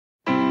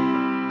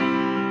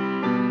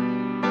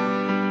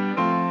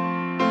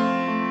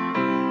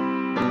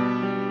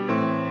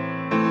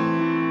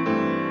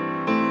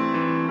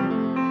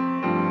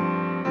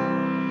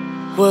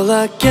Well,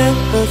 I get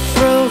a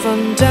thrill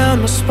run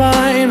down my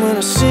spine when I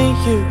see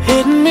you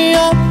hitting me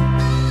up.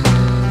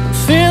 I'm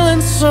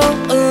feeling so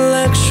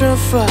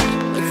electrified,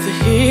 like the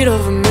heat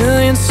of a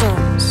million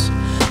suns.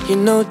 You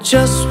know,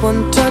 just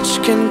one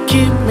touch can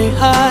keep me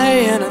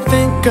high, and I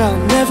think I'll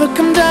never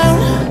come down.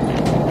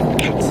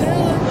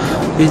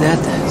 Oui, Nat,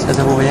 ça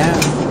de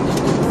voyage.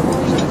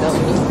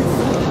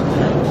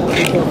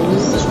 Je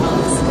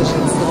pense que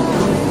j'ai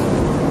dormi.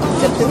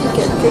 J'ai fait des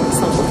calculs qui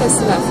sont pas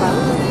faciles à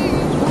faire.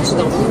 J'ai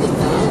dormi 8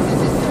 heures.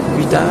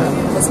 8 heures?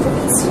 Parce que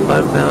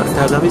Ouais, ben,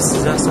 t'as dormi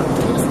 6 heures, ça?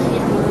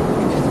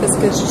 Parce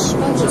que je pense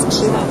que je suis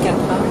couchée à 4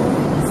 heures.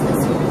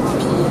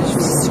 Puis je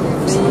me suis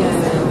levée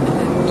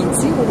à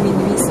midi ou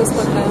minuit, ça c'est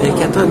pas grave. Mais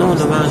 4 heures, non, on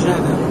a mangé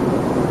avant.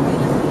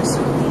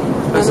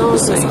 Ah non,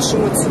 c'est couché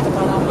moi dessus, t'as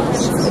pas l'air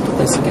mangé. C'est tout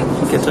à fait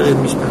 4 heures.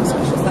 4h30, je pense.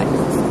 Ouais.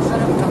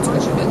 Quand tu vas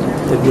chez Benoît.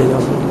 T'as bien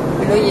dormi?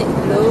 Là,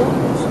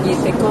 il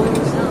était comme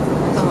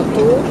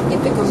tantôt, il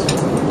était comme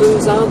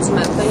 2 heures du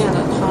matin à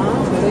notre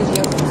heure. Mais là,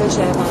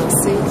 j'ai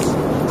avancé.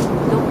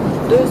 Non,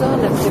 2 heures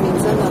de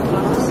l'après-midi à notre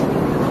heure.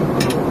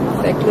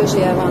 Fait que là,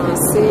 j'ai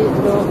avancé,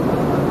 là,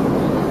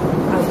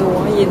 à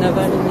Doha, il est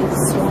 9h30 du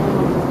soir.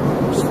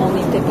 Puis on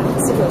était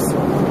partis le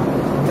soir.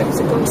 Fait que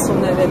c'est comme si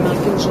on avait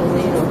manqué une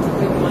journée, là. On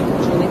pouvait manquer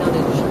une journée dans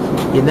notre vie.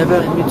 Il est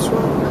 9h30 du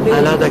soir? Là, à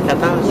l'heure de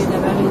 14h? Il est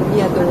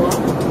 9h30 à Doha.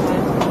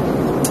 Ouais.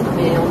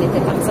 Mais on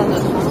était partis à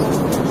notre heure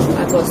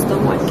à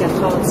Boston à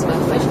 4h du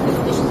matin.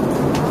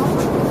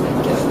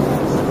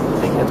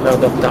 À 4 heures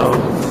de retard.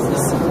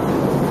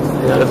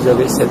 Et là, vous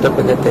avez le setup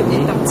à Nathalie.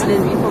 On est parti la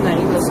nuit, on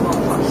arrive le soir.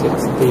 C'est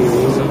petite TV.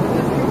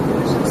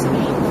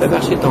 Fais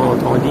marcher ton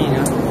lit,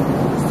 là.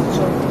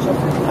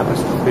 Ah, parce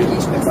que tu peux. Je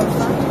peux pas le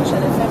faire.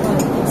 J'allais faire un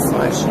lit.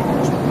 Ouais. Je peux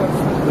pas le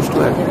faire.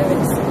 Bouge-toi. Il y avait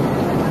ici.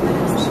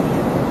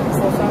 Il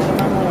faut faire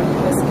vraiment mon lit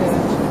parce que.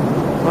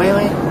 Oui,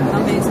 oui. Non,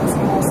 mais ça,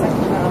 c'est mon sac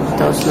qui va en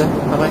faire. Tasse-le.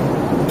 Ah, ouais.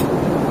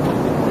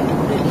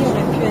 Le lit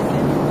aurait pu être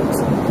comme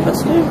ça.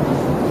 Continue.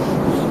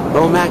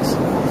 Bon, Max.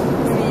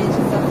 Oui,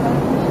 j'ai pas fait.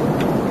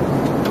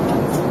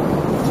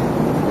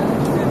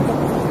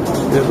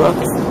 Tu veux voir?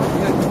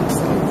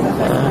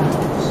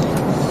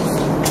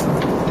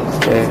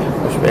 Ok,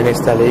 je vais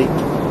l'installer.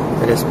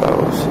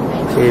 L'espace.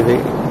 TV.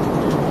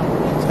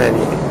 Très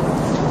bien.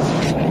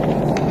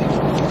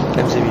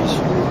 Mesdames et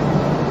messieurs,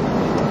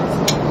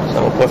 ça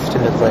va profiter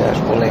de notre voyage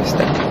pour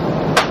l'instant.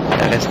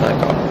 Il en reste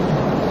encore.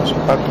 On se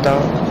reparle plus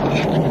tard.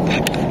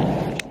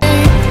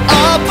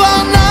 Up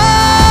all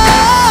night,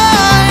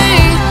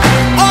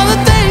 all the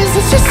things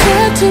that you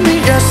said to me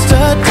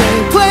yesterday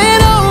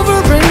playing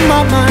over in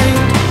my mind.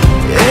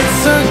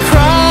 It's a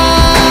crime,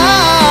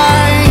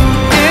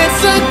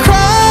 it's a crime.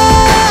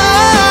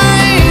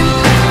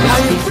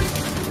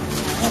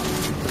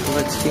 On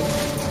va tirer.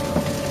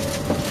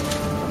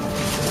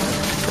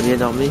 T'as bien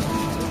dormi?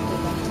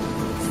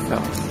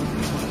 Non.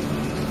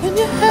 And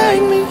you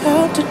hang me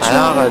out to dry.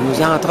 Alors, nous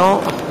entrons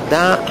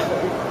dans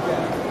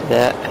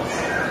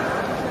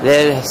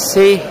le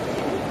C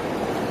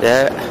de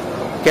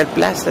quelle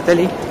place,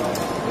 Nathalie? Là,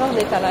 on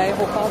est à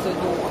l'aéroport de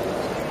Doha.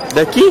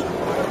 De qui?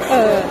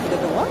 De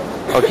Doha?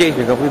 Ok, j'ai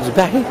compris du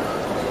Paris.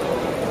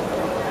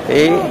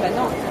 Et Non, ben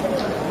non.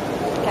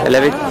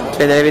 tu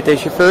viens de laver tes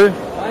cheveux? Ouais,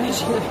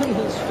 j'ai lavé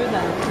mes cheveux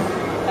dans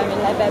le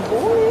lavabo.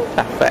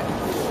 Parfait.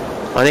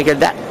 On est quelle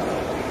date?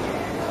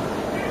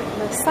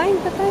 Le 5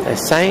 peut-être? Le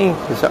 5,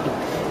 c'est ça.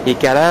 Il est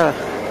quelle heure?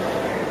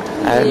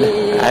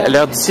 À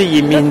l'heure d'ici, il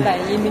est minuit. Ben,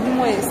 il est minuit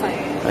moins 5.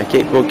 OK.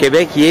 Au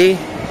Québec, il est?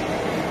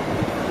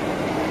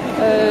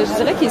 Je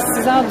dirais qu'il est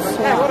 6 heures du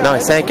soir. Non,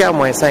 5 heures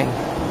moins 5.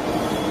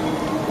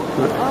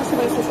 Ah, c'est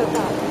vrai, c'est 7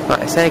 heures.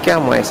 Ouais, 5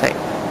 heures moins 5.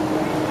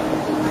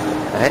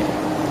 Hein?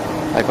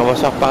 Fait qu'on va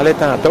se reparler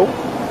tantôt.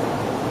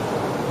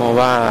 On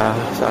va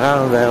se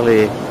rendre vers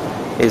les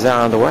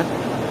endroits.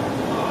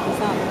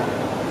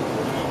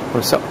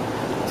 Comme ça.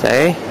 Ça y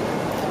est?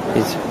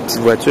 Les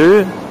petites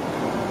voitures.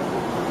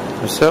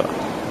 Comme ça.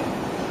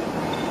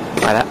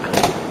 Voilà.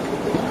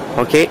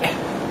 OK.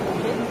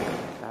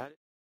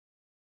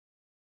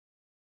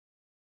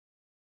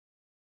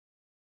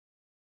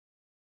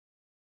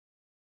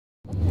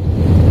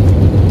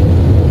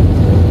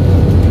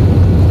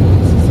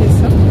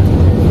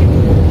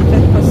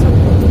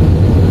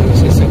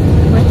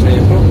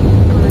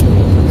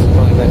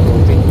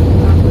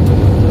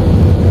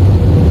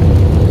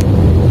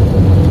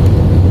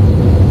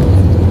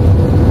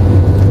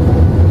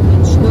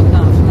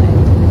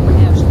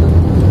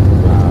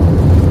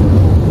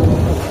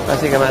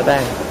 C'est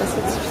commentaire.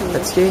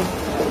 Fatigué?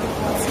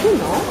 Fatigué,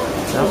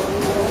 non? Non?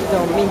 J'ai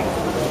dormi.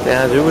 T'es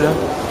rendu où, là?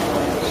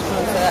 Je suis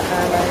rendue à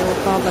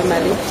l'aéroport de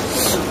Malais.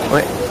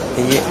 Oui.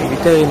 Il est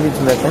 8h30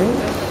 du matin.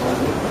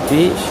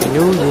 Puis, chez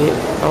nous, il est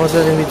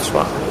 11h30 du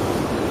soir.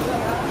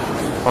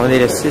 On est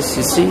le 6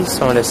 ici, ils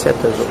sont le 7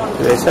 eux autres.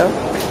 Tu veux ça?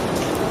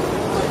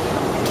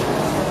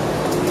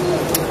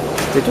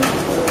 C'est tout?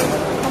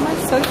 Comment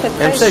ça? Il fait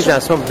très Même ça, les chaud.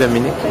 chansons pour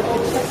Dominique.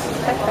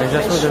 Les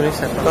chansons pour Dominique,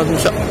 ça fait comme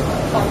ça.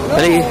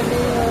 Allez,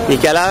 il est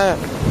quelle heure?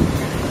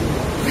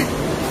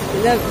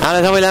 Ah, on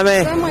a envoyé la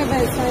main. Ça, moins 25.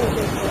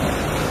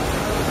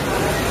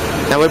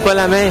 N'envoie pas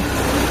la main.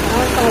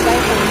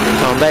 Ils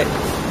sont bêtes.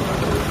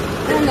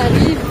 On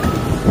arrive,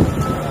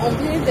 on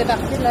vient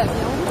débarquer de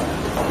l'avion.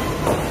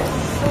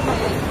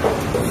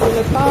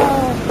 Le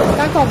port,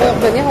 quand on va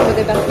revenir, on va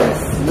débarquer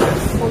ici.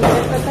 On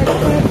aurait peut-être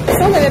pas...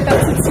 Si on avait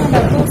parti ici en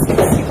bateau, c'est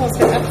ici qu'on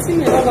serait parti,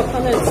 mais là, on va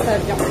prendre un petit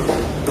avion.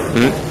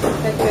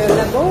 Fait que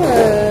là-bas,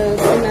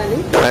 c'est allé.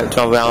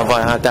 Ouais, on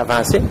va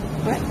t'avancer.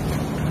 Oui.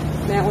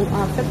 Mais en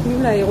fait, nous,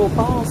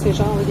 l'aéroport, c'est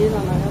genre lié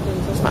dans l'arrière de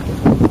nous.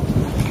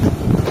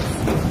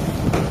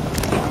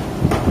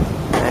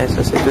 Ouais,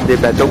 ça, c'est tous des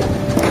bateaux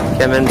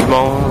qui amènent du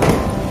monde.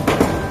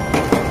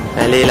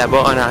 Aller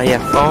là-bas en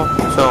arrière-fond.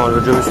 Ça, on l'a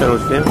déjà vu sur un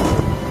autre film.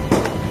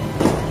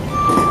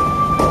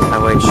 Ça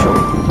va être chaud.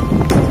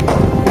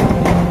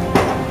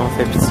 On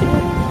fait pitié.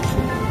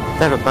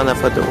 Attends, je vais prendre la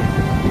photo.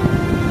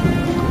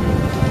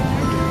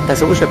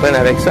 Pensez-vous que je te prenne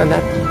avec ça,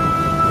 Nat?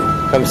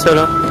 Comme ça,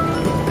 là?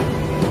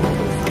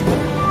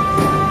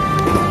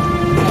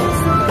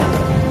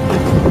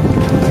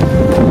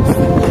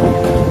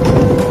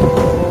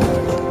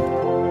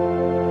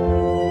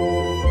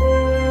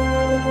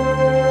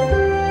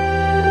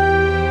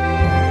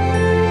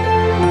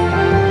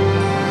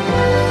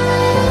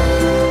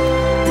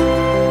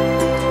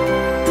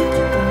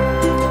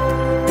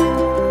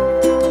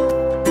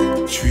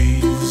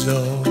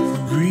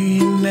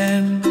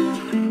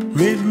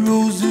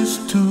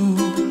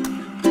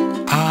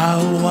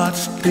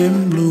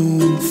 Them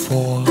bloom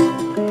for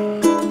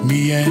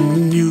me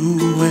and you,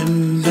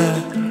 and I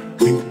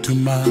think to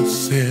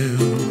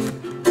myself,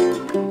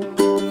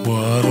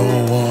 what a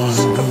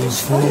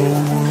wonderful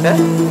world.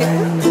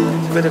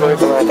 Tu peux te voir les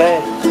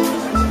commentaires?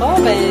 Oh,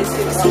 ben,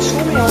 c'est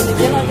chaud, mais on est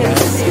bien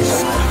organisé.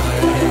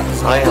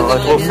 Oui, on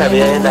retrouve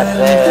Fabienne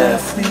après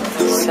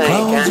 5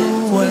 ans.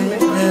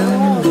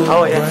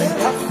 Ah oui,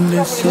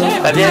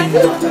 Fabienne,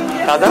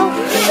 pardon?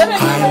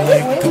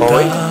 Oh,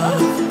 oui.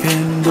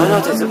 Ah non,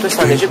 c'est plus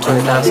en Égypte qu'on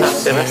était ensemble.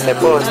 C'est vrai, c'était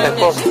pas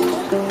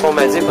on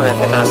m'a dit qu'on a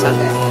fait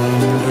ensemble.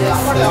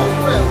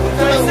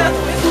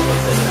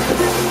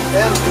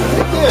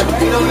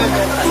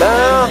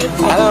 Non,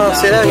 alors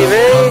c'est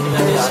l'arrivée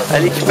à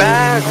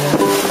l'équipage.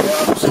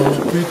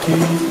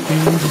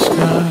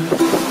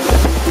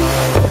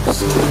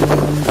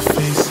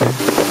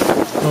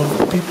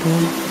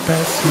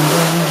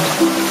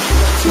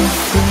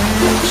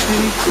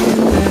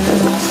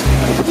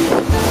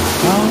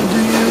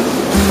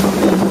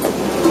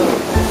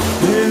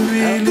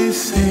 Really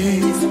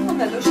say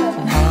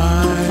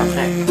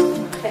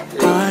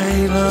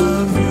I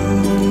love you.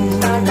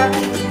 I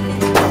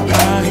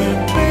hear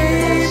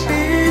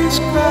babies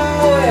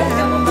cry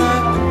and I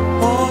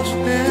watch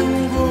them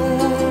grow.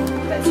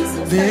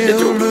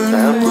 They'll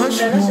learn much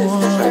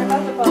more.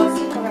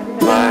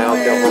 Ouais,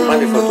 on prend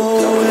des photos.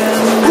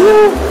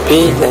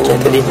 Puis,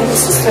 Nathalie.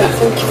 C'est un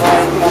film qui va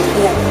être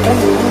montré à plein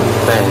de monde.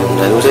 Ben,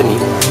 à nos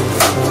amis.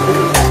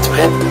 Tu es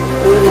prête?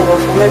 Oui, on va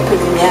fermer un peu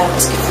de lumière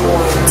parce qu'il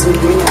faut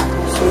diminuer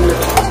sur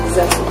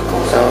l'utilisation.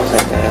 Non,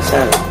 c'est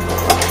intéressant.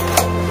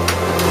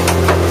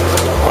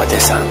 On va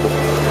descendre.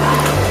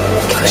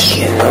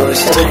 Chienne, là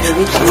aussi. Ça va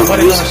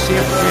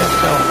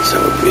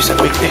plus, ça va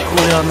être fait.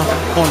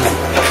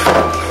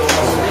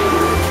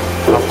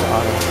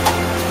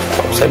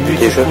 Ça pue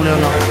déjà. Non,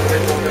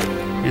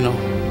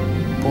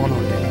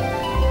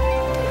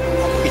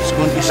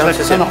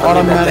 c'est ça.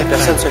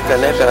 Personne ne se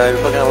connaît, il n'y a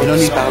pas grand monde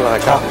qui se parle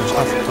encore.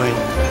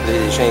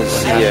 Les gens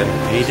ici, les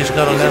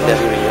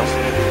réunions.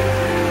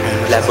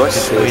 Là-bas,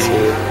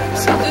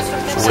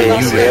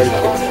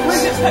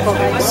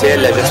 c'est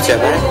elle la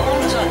gestionnaire.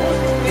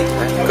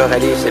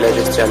 Coralie, c'est la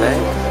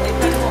gestionnaire.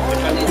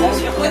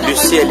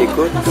 Lucie, elle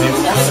écoute.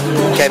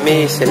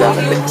 Camille, c'est la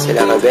rebelle.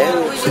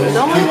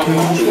 Non,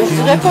 je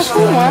ne dirais pas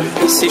fou, moi.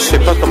 Ici, je ne sais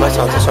pas comment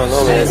sentir son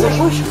nom, mais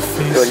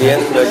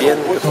Lolienne,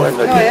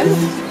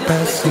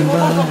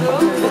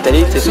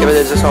 Nathalie, tu es capable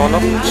de dire son nom?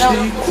 Non.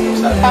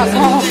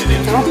 Pardon,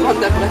 on prend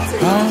de la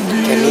pratique.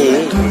 Camille.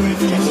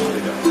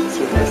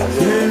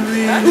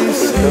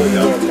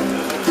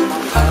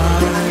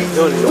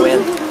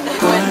 Nolwenn.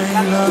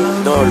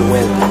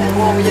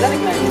 Bon, on va y aller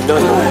avec Marie.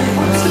 Nolwenn.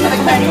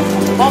 Avec Marie.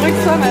 On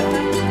règle ça maintenant.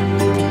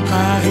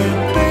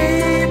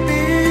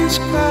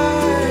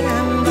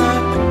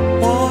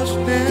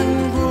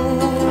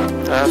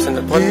 Alors, c'est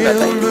notre premier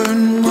matin.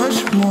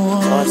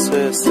 Ah,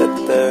 c'est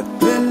cette...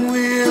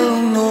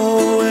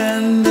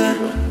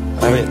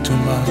 Ah oui.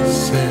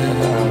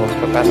 On se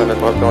prépare à notre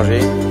propre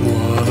plongée.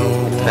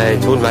 Très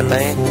tôt le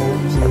matin,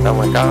 7h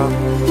moins quart.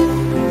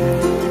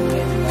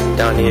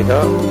 Dans les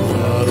gars.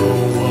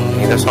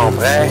 Les gars sont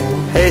prêts.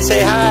 Hey,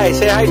 say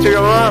hi to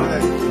your mom.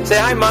 Say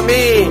hi,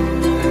 mommy.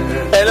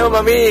 Hello,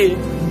 mommy.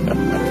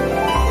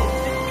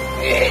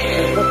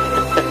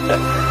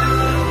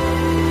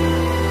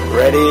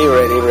 Ready.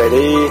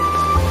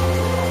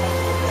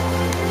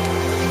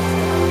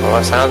 On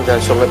va se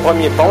rendre sur le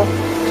premier pont.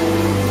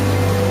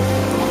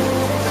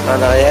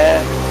 En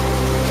arrière,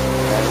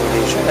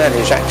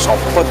 les gens qui sont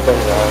pas prêts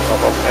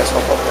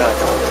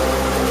encore.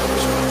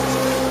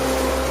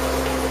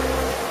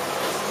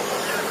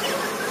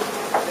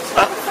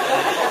 Ah!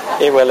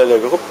 Et voilà le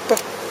groupe.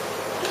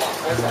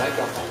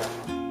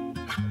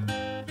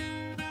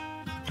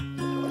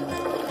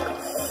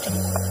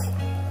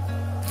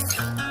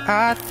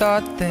 I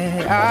thought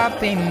that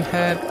I've been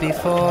hurt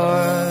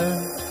before,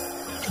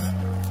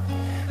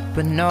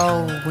 but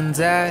no one's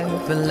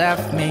ever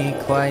left me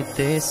quite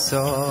this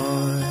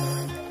sore.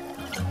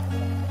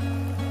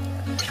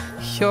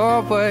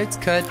 Your words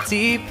cut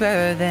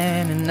deeper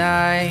than a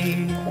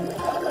knife.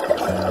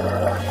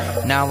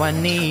 Now I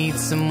need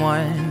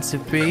someone to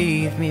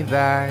breathe me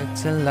back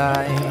to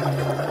life.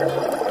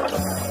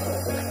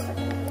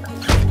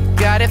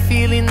 Got a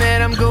feeling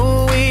that I'm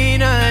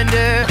going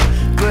under,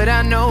 but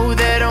I know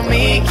that I'll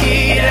make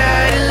it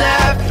out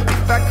alive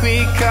if I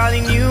quit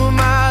calling you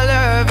my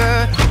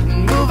lover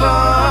and move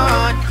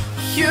on.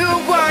 You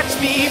watch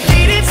me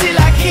bleeding till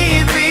I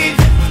can't breathe,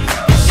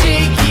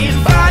 shaking,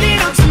 falling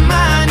onto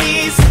my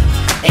knees.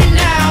 And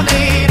now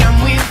that I'm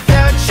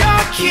without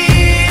your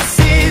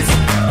kisses,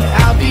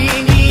 I'll be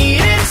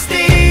needing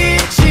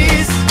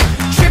stitches,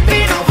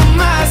 tripping over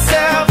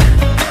myself,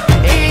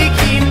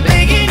 aching,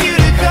 begging you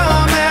to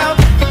come out.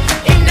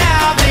 And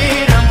now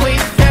that I'm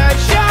without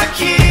your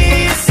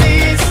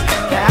kisses,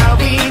 I'll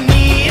be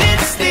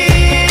needing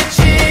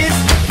stitches.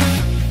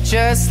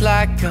 Just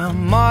like a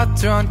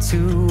moth drawn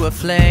to a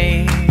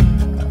flame,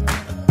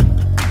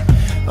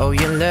 oh,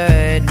 you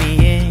lured me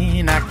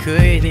in, I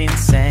couldn't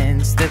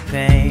sense the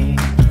pain.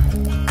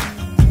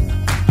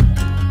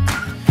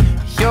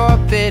 Your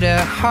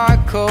bitter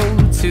heart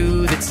cold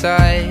to the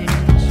touch.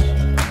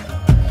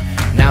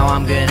 Now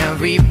I'm gonna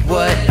reap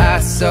what I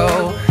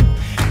sow.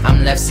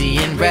 I'm left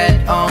seeing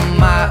red on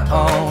my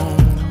own.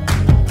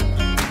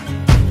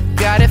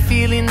 Got a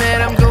feeling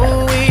that I'm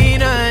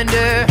going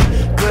under,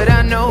 but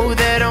I know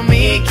that I'll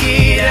make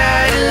it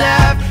out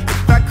alive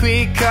if I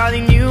quit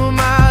calling you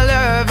my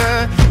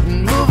lover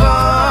and move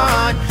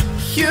on.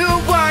 You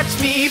watch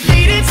me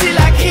bleeding till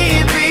I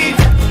can't breathe,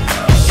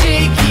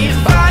 shaking,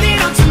 falling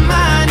onto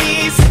my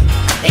knees.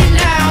 And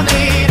now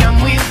that I'm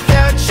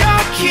without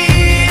your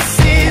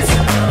kisses,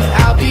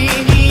 I'll be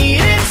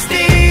needing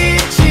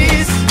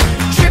stitches,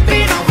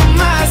 tripping over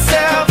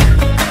myself,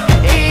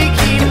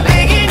 aching,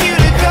 begging you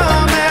to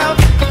come out.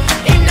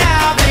 And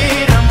now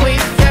that I'm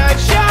without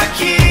your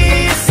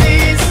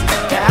kisses,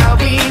 I'll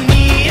be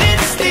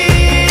needing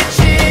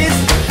stitches.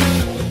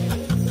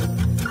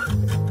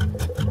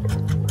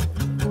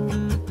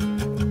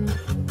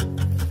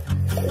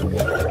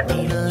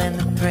 Needle in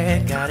the thread,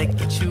 gotta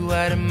get you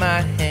out of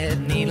my head.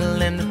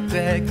 Needle in the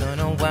thread,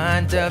 gonna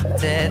wind up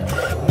dead.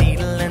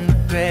 Needle in the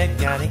thread,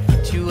 gotta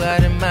get you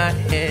out of my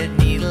head.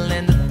 Needle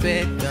in the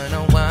thread,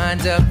 gonna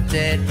wind up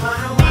dead.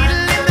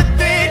 Needle in the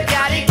thread,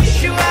 gotta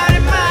get you out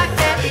of my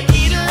head.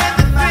 Needle in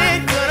the thread,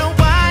 gonna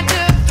wind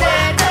up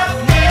dead.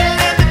 Needle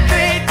in the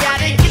thread,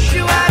 gotta get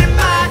you out of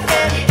my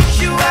head. Get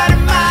you out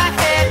of my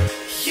head.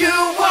 You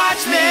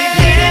watch me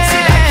bleeding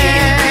till I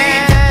can't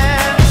breathe,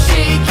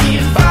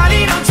 shaking,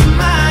 falling onto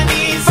my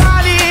knees.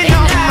 Falling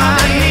on my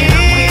knees.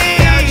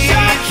 Without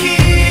your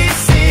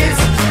kisses,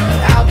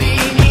 I'll be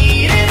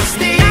needing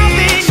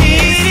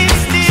stitches,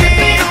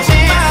 tripping over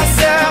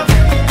myself,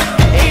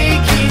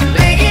 aching,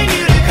 begging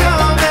you to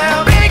come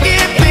out.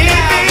 Begging,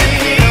 baby.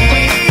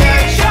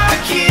 Without your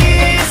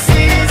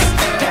kisses,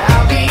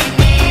 I'll be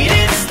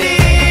needing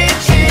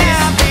stitches.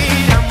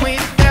 I'm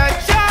without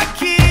your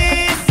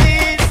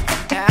kisses,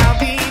 I'll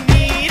be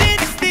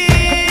needing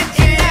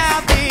stitches.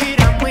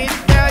 I'm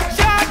without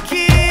your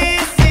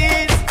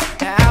kisses,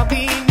 I'll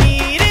be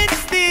needing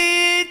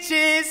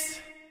stitches.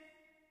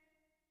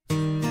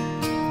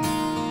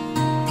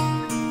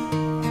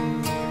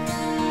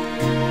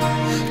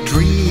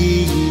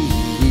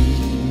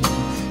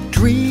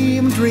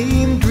 Dream,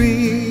 dream, dream,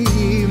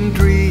 dream,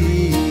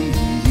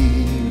 dream.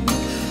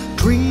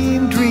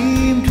 Dream,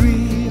 dream,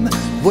 dream.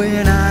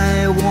 When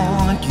I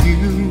want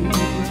you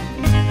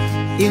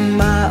in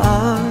my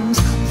arms,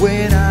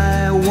 when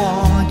I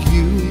want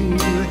you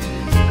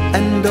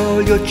and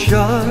all your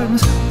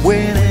charms,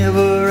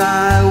 whenever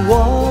I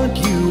want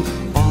you,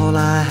 all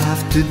I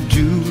have to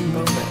do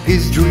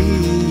is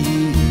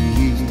dream.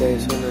 C'était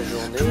ça notre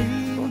journée.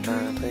 On est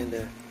en train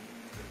de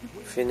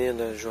finir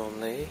notre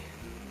journée.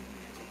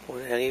 On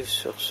arrive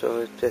sur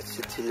ce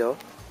petit îlot.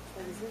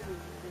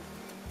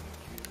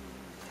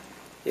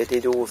 Il y a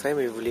des dauphins,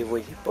 mais vous les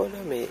voyez pas là,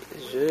 mais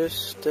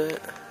juste...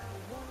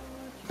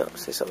 Non,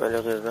 c'est ça,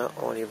 malheureusement,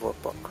 on les voit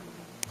pas.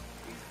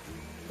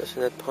 Ça, c'est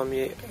notre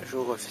premier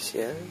jour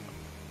officiel.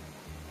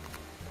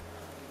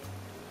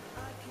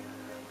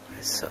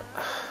 C'est ça.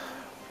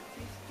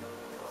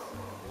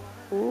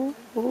 Ouh,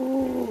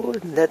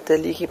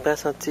 Nathalie qui prend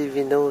son petit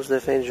vinos de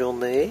fin de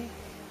journée.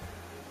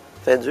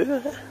 Fait dur,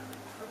 hein?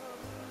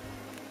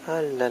 Ah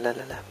là là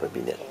là là,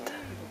 bobinette.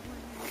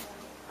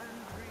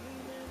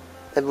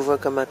 Avez-vous un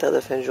commentaire de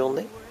fin de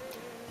journée?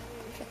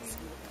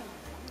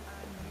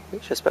 Oui,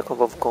 j'espère qu'on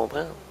va vous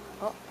comprendre.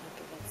 Ah, on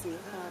peut fatiguer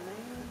quand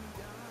même.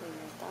 C'est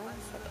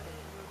intense.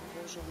 Une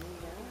grosse journée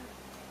hier.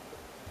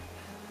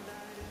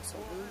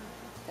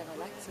 C'était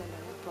relax, la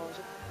manière de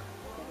plonger.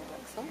 C'était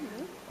relaxant,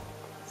 oui.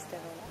 C'était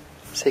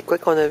relax. C'est quoi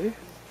qu'on a vu?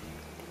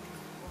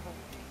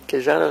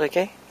 Quel genre de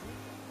requin?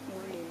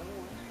 Oui, les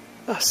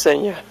noms, Oh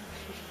Seigneur!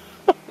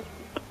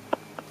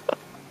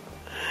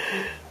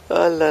 Oh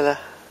là là!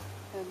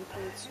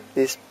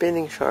 Des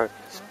spinning sharks.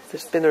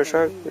 Spinner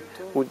shark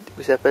ou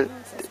s'appelle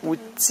ou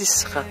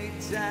tisserand.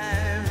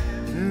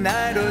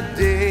 Night or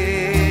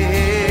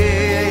day,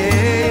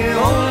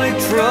 only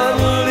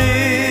trouble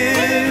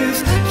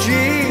is,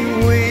 gee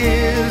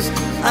whiz,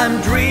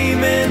 I'm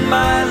dreaming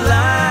my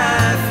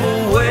life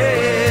away.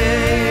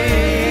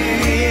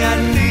 I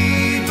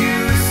need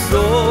you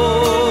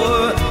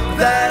so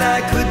that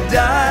I could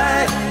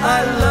die.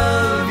 I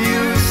love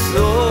you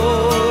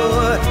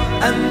so,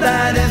 and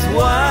that is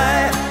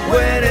why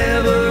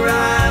whenever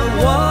I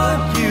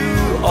want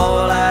you,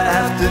 all I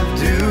have to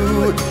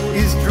do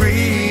is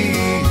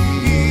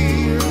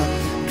dream,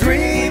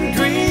 dream,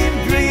 dream,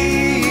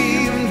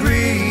 dream,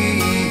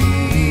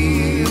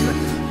 dream,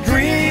 dream,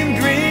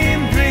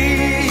 dream,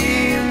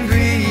 dream,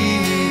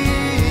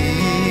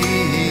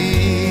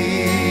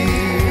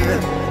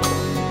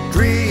 dream,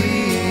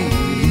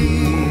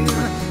 dream,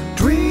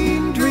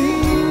 dream,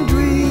 dream,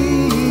 dream.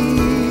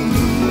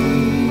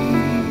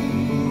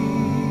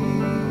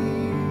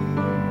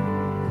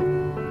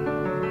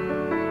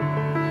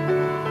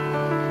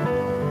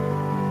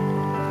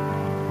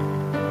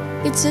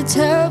 It's a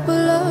terrible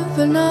love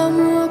and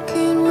I'm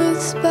walking with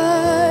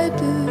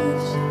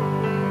spiders.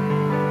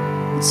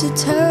 It's a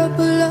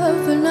terrible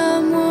love and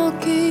I'm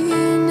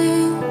walking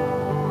in.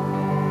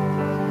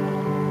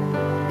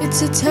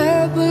 It's a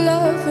terrible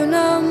love and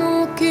I'm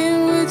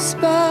walking with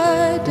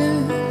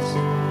spiders.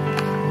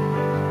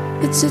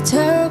 It's a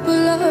terrible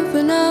love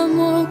and I'm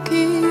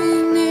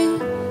walking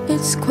in.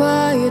 It's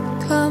quiet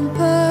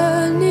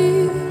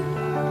company.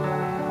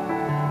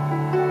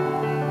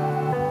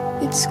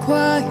 It's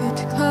quiet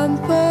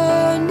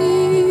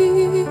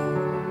company.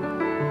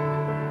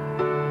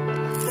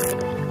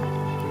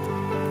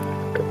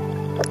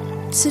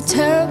 It's a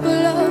terrible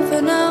love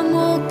and I'm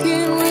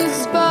walking with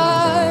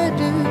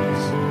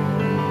spiders.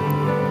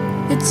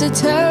 It's a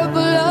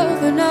terrible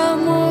love and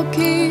I'm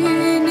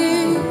walking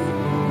in.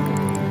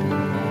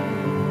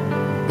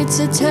 It's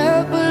a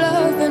terrible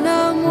love and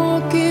I'm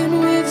walking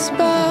with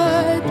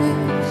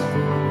spiders.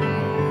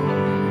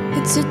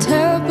 It's a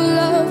terrible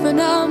love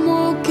and I'm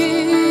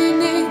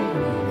walking in.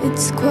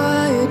 It's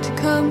quiet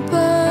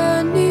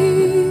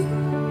company.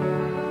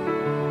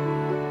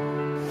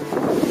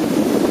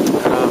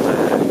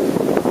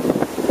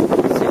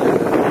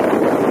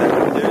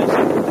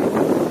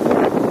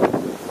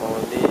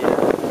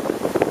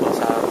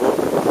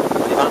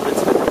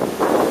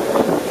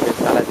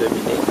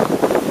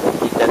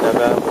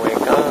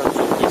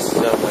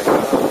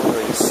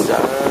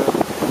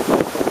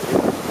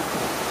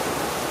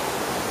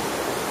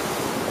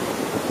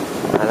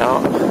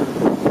 Alors,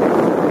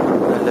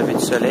 un lever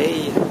du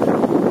soleil.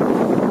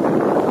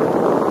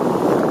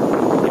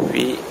 Et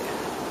puis,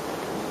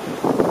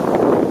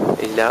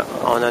 et là,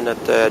 on a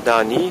notre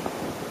Danny.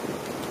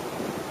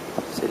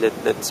 C'est notre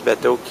petit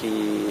bateau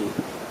qui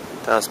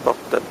transporte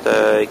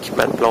notre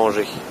équipement de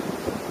plongée.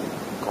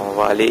 On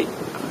va aller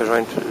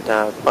rejoindre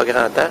dans pas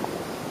grand temps.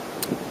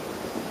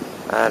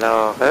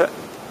 Alors,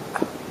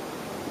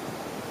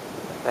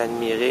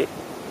 admirer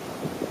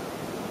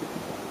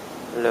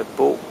le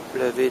beau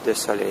lever de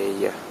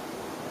soleil.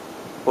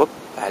 Oups,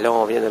 là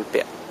on vient de le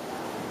perdre.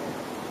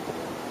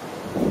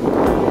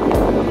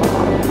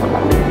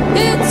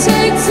 It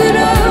takes an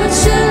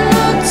ocean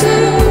not to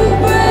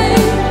break.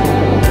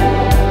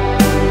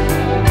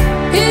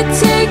 It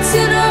takes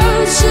an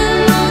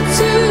ocean not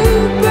to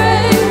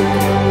break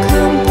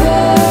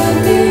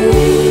company.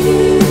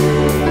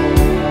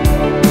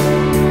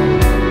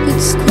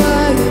 It's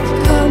quiet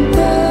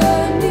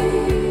company.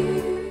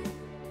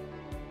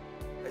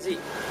 Vas-y.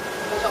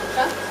 J'en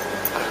reprends.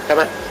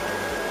 Comment?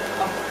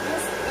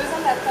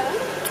 Deuxième matin.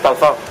 Tu parles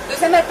fort.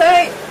 Deuxième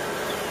matin.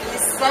 Il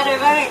est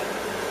 6h20.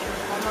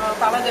 On a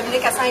parlé à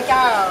Dominique à 5h.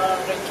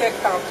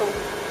 Quelques tantôt.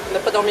 On n'a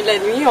pas dormi de la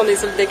nuit. On est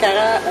sur le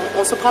décalage.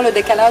 On se prend le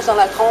décalage dans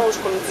la tronche,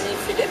 comme dit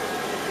Philippe.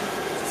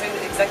 C'est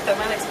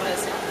exactement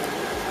l'expression.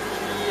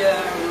 Puis,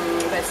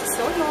 ben c'est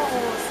ça, là.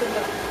 C'est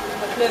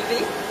notre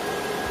lever.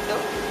 Là.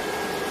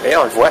 Et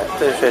on le voit.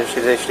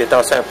 Je l'ai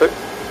tassé un peu.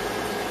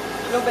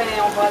 Là, ben,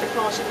 on va aller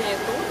plonger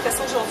bientôt. De toute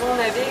façon, aujourd'hui, on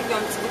navigue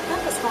un petit bout de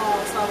temps parce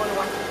qu'on s'en va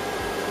loin.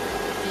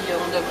 Puis,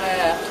 on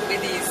devrait retrouver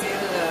des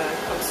îles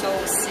comme ça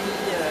aussi,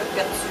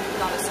 perdues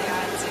dans l'océan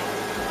Indien.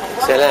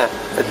 Excellent.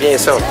 Faites bien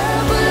ça.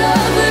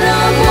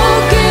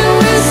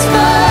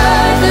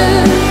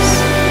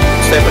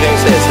 C'est une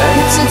princesse, hein?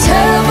 It's a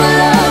terrible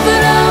love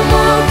and I'm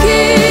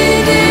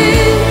walking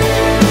in.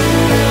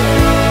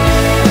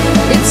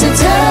 It's a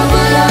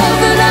terrible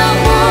love and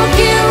I'm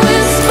walking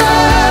with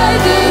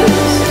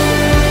spiders.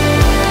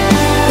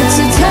 It's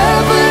a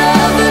terrible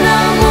love and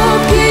I'm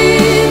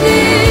walking in.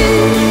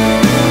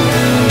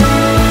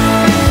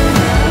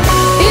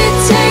 It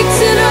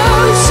takes an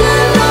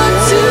ocean not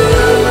to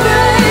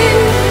break.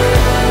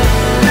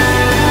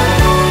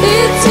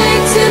 It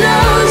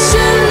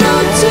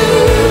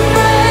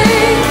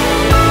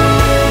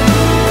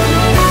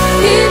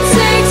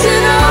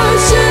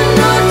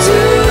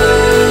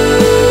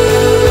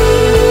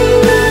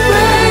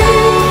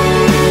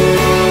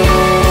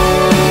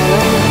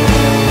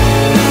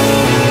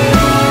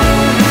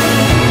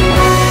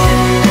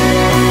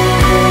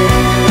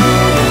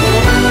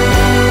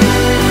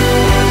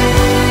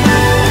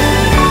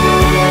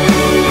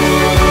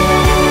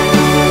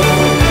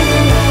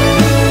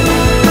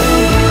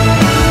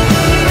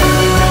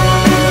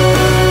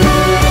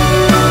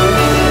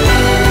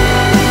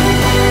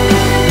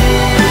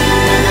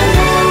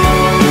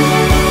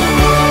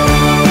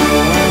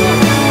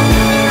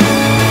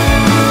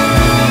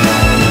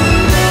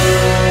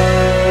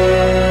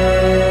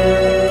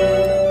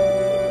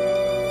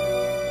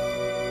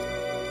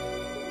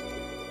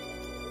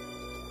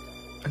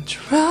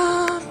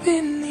drop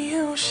in the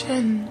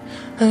ocean,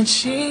 a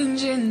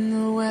change in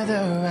the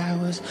weather. I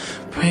was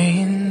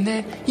praying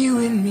that you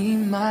and me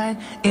might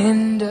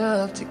end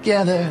up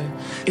together.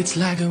 It's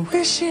like a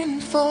wishing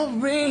for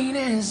rain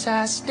as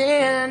I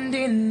stand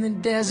in the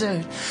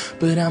desert,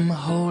 but I'm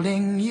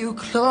holding you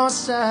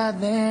closer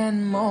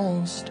than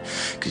most,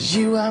 'cause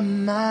you are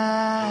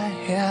my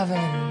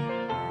heaven.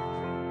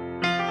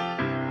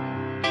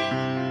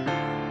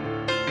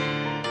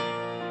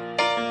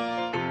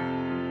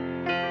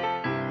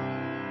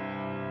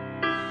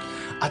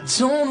 I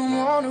don't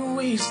wanna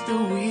waste the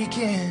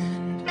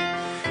weekend.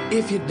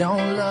 If you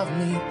don't love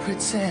me,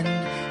 pretend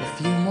a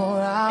few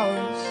more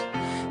hours,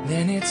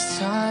 then it's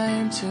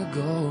time to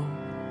go.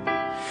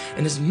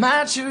 And as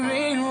my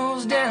train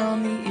rolls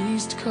down the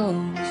East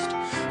Coast,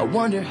 I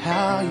wonder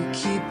how you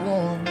keep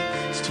warm.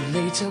 It's too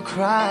late to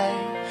cry,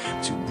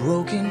 too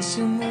broken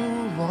to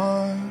move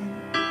on,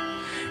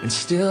 and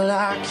still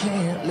I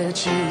can't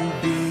let you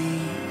be.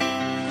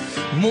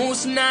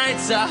 Most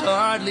nights I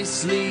hardly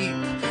sleep.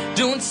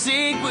 Don't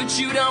take what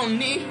you don't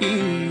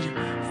need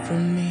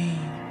from me.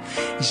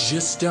 It's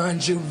just a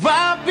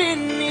drop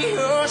in the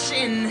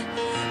ocean,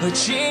 a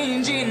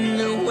change in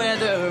the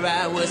weather.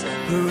 I was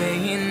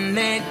praying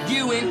that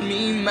you and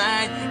me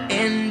might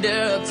end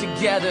up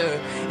together.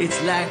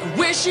 It's like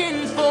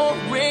wishing for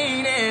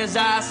rain as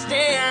I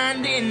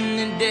stand in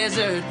the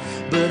desert,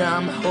 but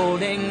I'm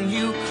holding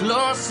you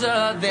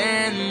closer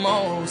than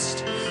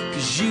most,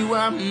 'cause you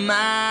are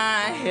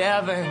my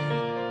heaven.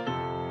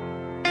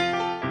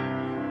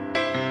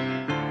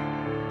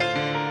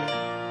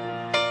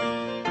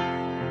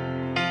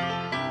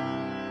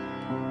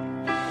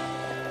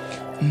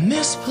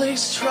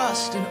 Misplaced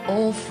trust in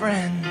old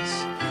friends,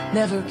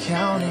 never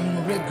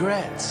counting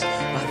regrets.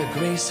 By the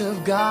grace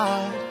of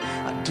God,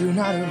 I do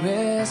not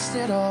rest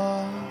at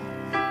all.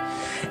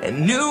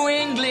 And New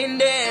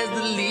England as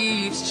the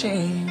leaves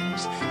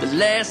change, the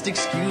last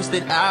excuse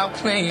that I'll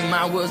claim.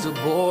 I was a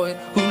boy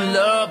who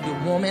loved a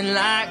woman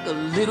like a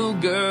little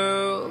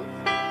girl,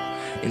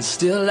 and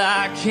still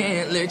I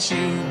can't let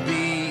you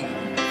be.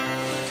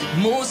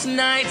 Most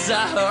nights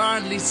I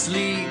hardly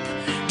sleep.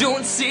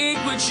 Don't take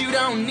what you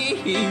don't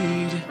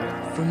need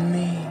from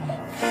me.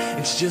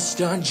 It's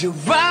just a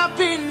drop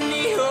in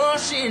the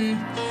ocean,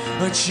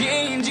 a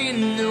change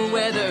in the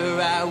weather.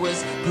 I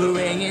was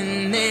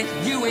praying that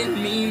you and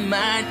me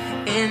might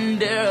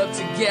end up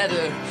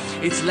together.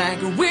 It's like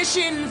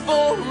wishing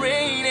for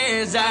rain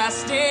as I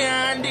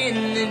stand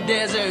in the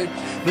desert,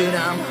 but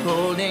I'm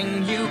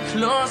holding you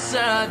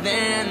closer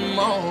than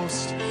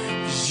most,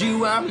 'cause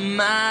you are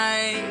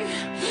my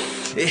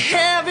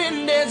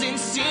heaven. Doesn't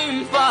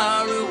seem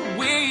far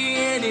away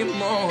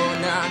anymore.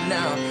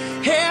 Now,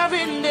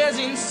 heaven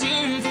doesn't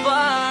seem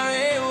far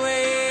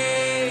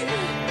away.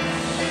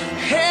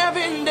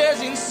 Heaven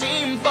doesn't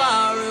seem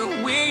far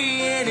away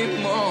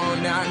anymore.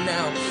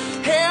 Now,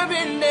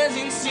 heaven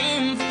doesn't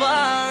seem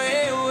far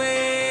away.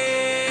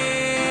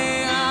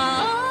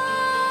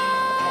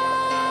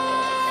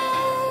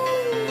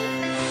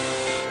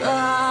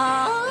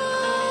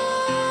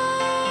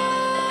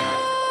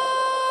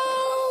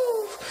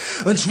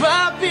 A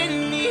drop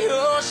in the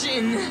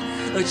ocean,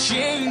 a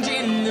change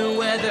in the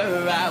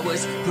weather. I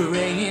was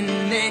praying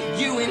that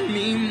you and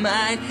me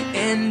might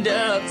end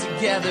up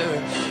together.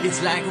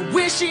 It's like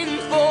wishing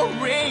for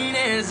rain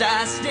as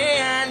I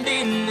stand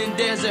in the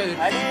desert,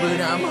 but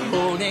I'm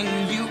holding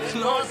you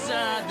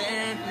closer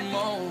than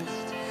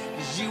most,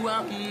 'cause you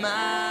are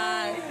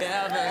my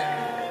heaven.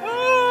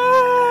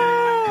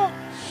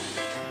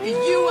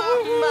 You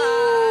are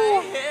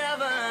my heaven.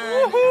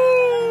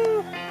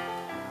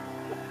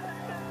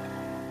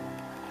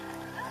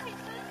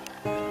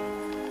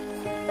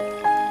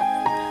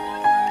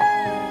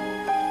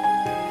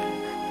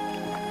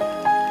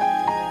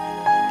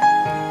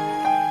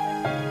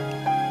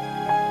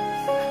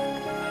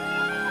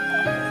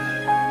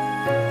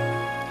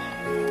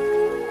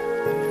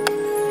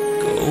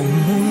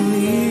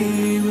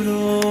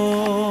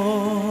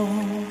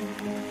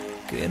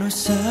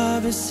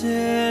 Sabes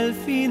el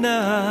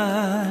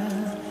final,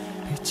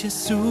 y te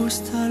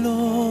asusta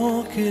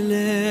lo que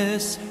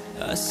lees,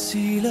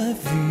 así la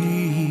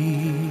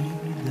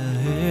vida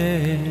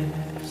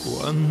es.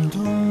 Cuando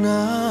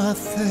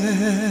naces,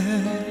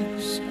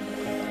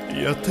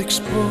 ya te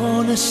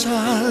expones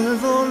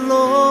al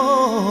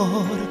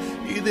dolor,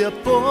 y de a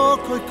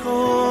poco y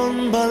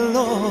con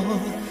valor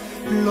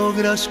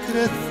logras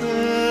crecer.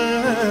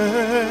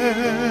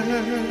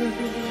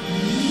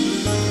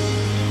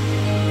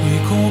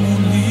 Como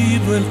un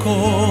libro el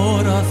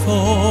corazón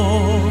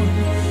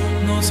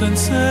nos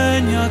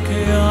enseña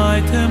que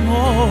hay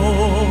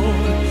temor,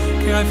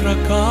 que hay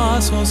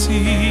fracasos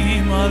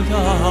y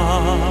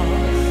maldad,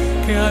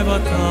 que hay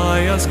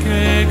batallas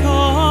que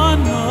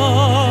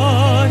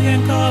ganar, y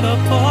en cada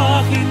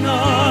página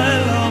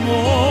el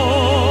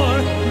amor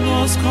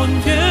nos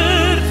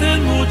convierte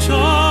en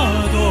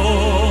luchador,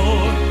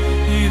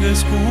 y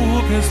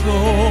descubres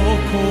lo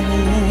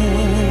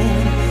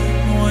común.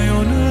 No hay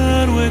un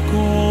héroe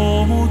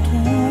como tú.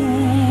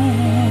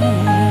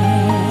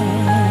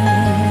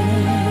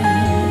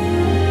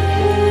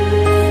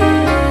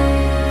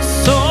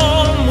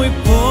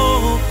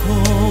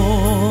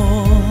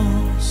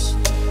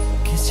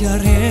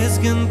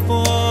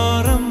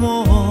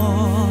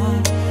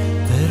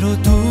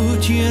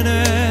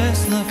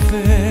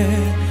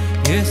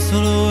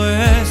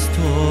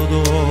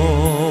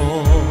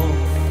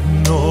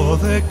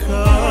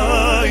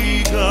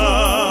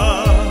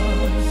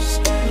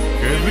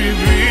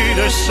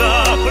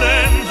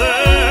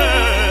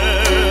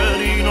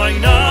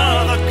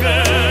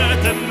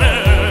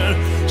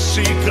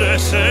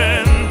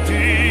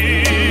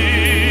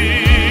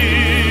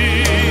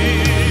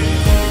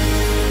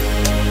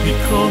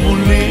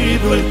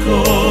 miedo el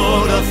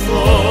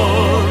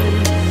corazón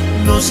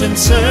nos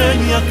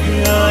enseña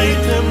que hay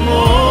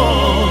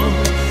temor,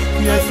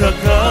 que hay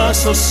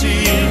fracasos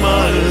sin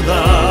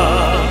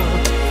maldad,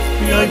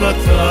 y hay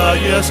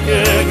batallas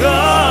que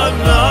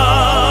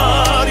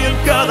ganar, y en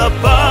cada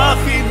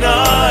página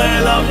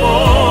el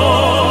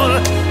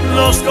amor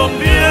nos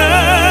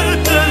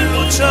convierte en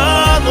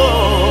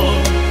luchador,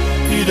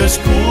 y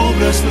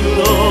descubres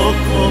lo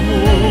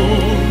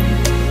común.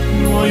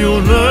 No hay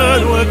un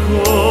héroe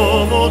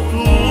como tú.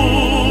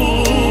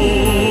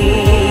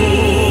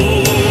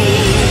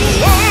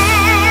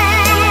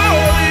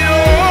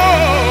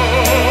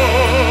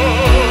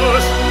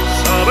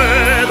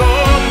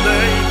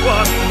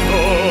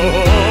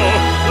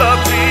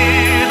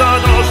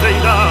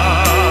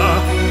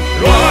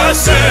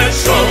 Has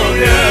hecho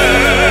bien.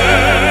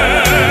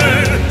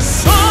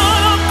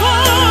 Solo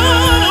con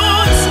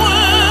un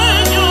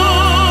sueño,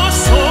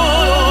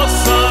 solo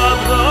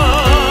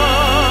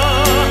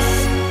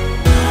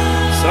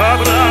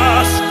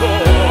sabrás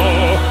cómo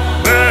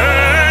vencer.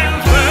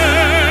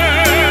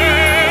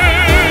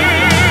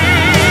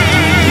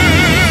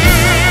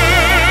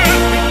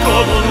 Y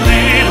como un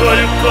libro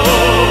el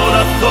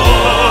corazón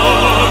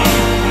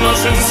nos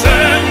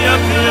enseña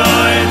que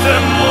hay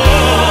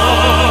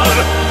temor,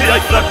 que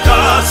hay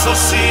fracasos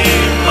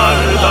sin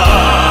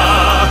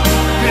maldad,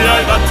 que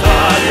hay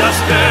batallas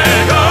que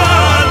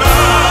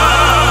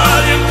ganar,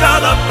 y en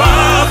cada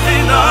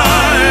página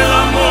el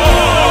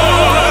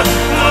amor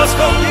nos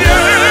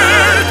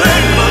convierte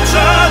en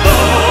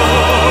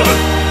luchador,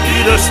 y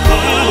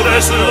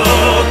descubres lo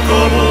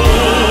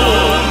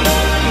común.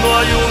 No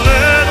hay un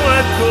héroe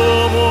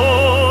como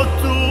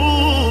tú.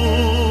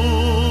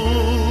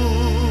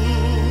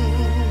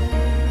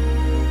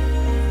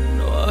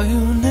 No hay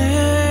un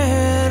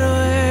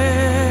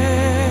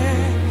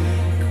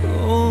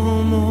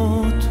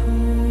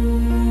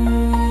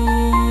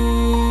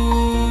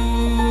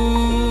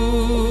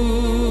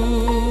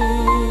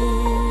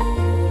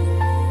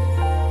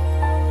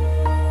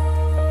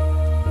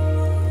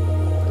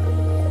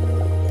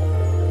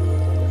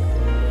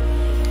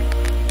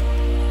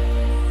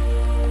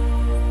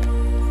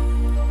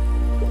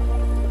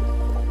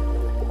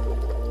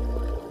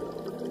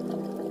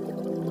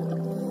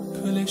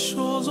les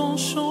choses ont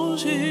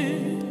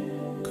changé,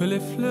 que les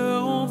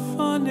fleurs ont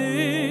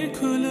fané,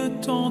 que le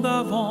temps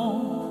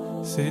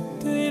d'avant,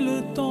 c'était le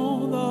temps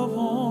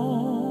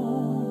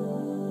d'avant.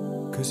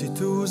 Que si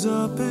tous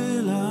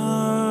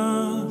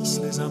appelassent,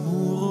 les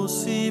amours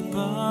aussi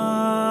passent.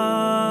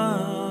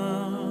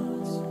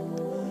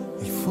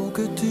 Il faut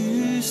que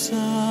tu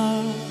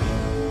saches,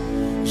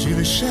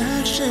 j'irai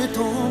chercher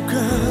ton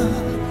cœur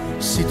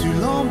si tu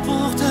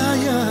l'emportes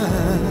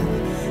ailleurs.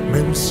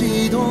 Même si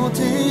dans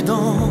tes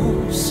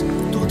danses,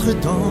 d'autres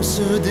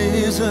dansent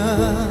des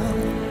heures.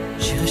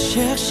 j'irai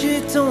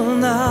chercher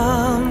ton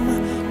âme,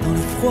 dans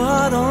le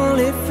froid, dans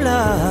les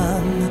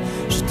flammes.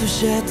 Je te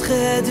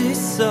jetterai du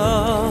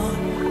sort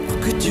pour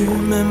que tu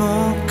m'aimes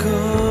encore.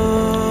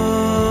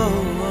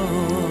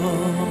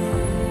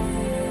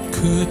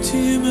 Que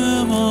tu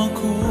m'aimes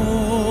encore.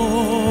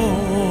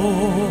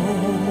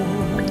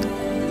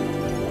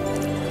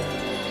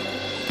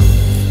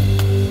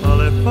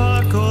 Fallait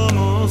pas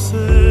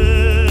commencer,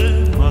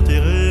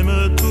 m'attirer,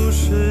 me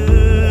toucher.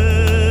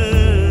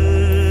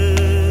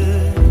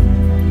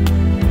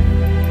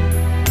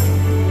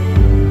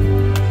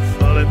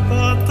 Fallait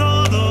pas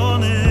t'en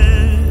donner,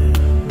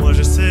 moi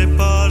je sais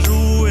pas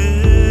jouer.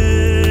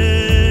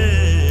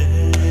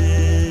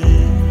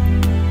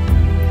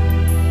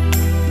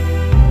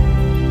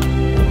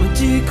 On me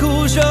dit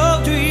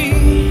qu'aujourd'hui,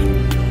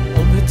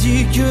 on me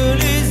dit que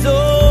les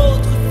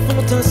autres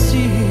font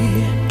ainsi.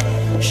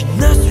 Je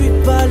ne suis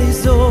pas les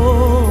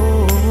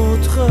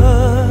autres.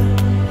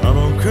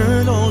 Avant que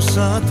l'on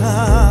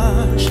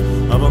s'attache,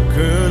 avant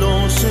que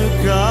l'on se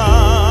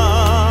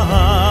cache,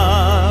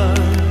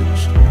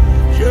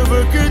 je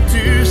veux que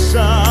tu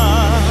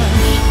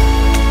saches,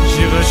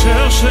 j'irai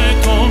chercher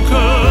ton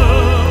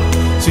cœur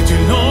si tu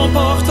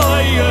l'emportes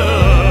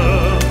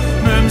ailleurs.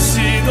 Même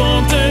si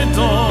dans tes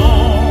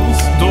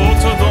danses,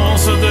 d'autres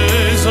dansent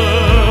des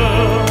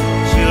heures.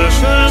 j'irai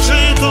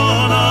chercher ton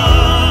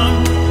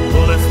âme,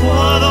 dans les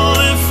froids, dans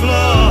les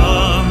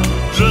flammes.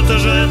 Je te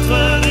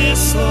jetterai des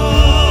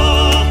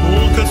sorts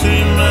pour que tu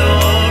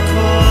m'aimes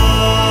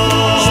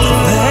encore. Je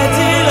trouverai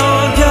des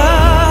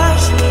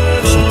langages,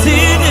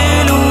 chanter des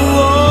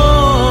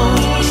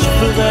louanges. Je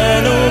ferai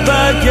nos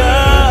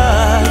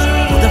bagages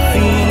pour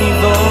d'infinis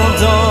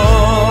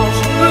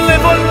vendanges. Les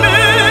vols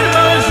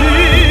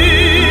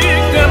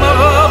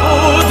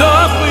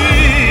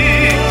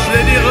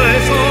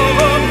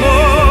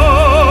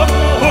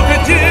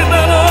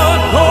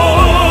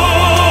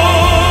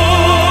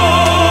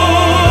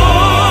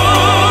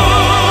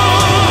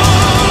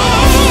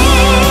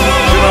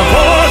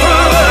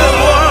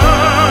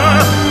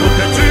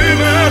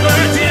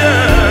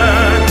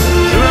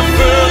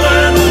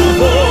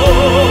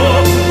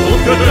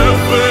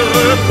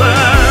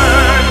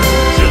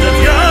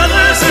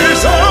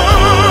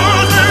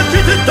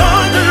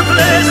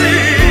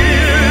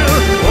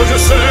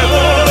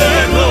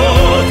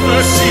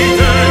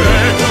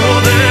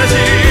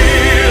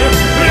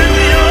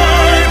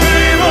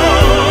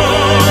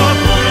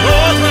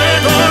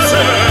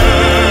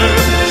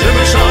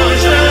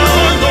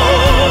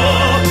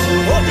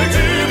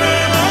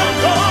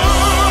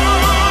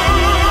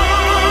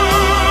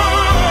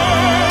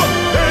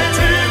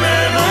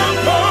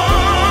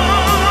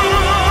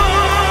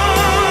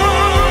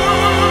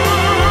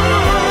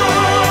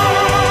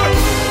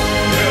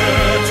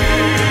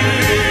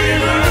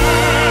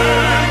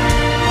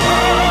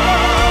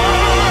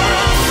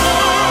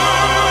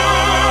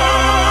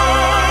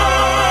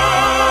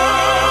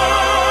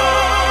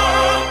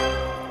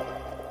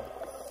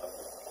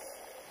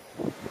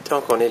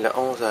est le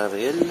 11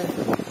 avril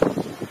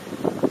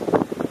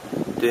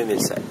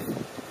 2016.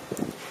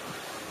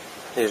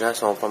 Les gens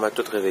sont pas mal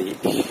tous réveillés.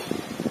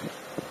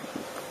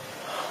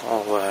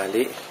 On va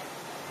aller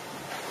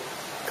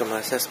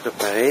commencer à se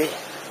préparer.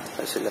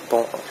 C'est le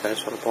pont, on va aller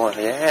sur le pont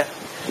arrière.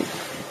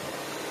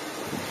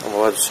 On va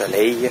voir du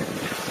soleil.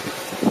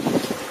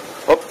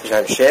 Hop,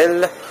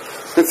 Jean-Michel.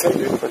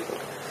 Salut.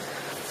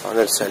 On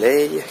a le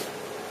soleil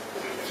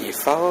qui est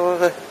fort.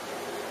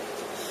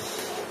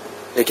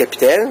 Le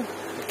capitaine.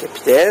 Le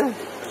capitaine.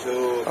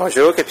 Bonjour.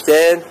 Bonjour,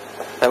 capitaine.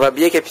 Ça va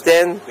bien,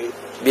 capitaine? Oui.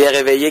 Bien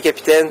réveillé,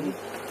 capitaine?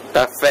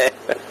 Parfait.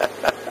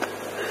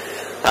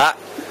 Ah,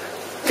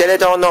 quel est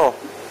ton nom?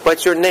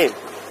 What's your name?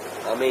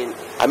 Amin.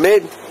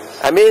 Amin?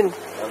 Amin?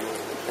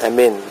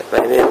 Amin.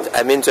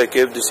 Amin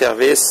s'occupe du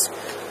service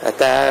à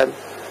table.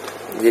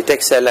 Il est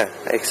excellent.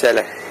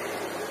 Excellent.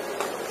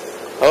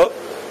 Oh!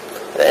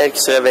 Elle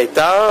qui se réveille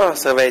tard,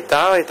 il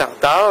est en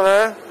retard,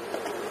 hein?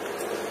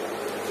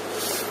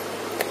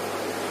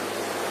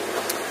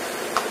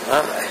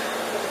 Ah.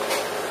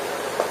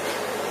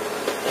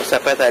 On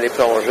s'apprête à aller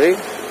plonger.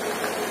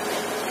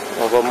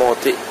 On va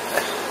monter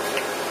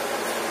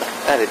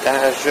à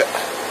l'étage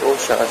pour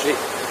changer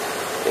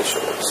les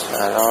choses.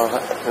 Alors,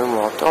 nous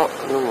montons.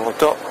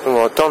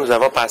 Nous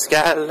avons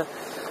Pascal.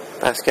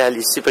 Pascal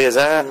ici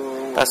présent.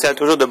 Pascal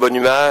toujours de bonne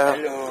humeur.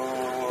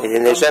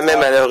 Il n'est jamais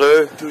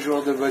malheureux.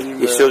 Toujours de bonne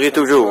humeur. Il sourit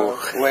toujours.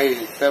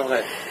 Oui, c'est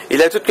vrai.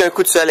 Il a tout qu'un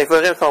coup de soleil. Il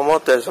faudrait qu'on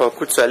monte son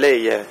coup de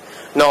soleil.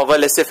 Non, on va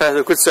laisser faire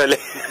le coup de soleil.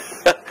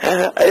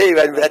 Allez, il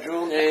va le mettre.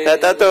 À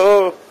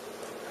tantôt.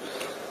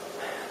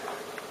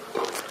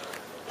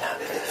 Là,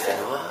 il fait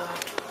noir.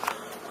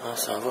 On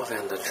s'en va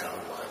vers notre chambre.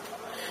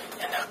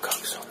 Il y en a encore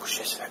qui sont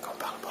couchés, ça fait qu'on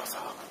parle pas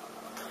fort.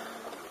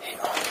 Et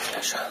on ouvre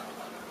la chambre.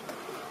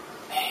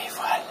 Et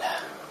voilà.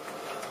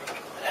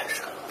 La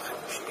chambre à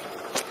coucher.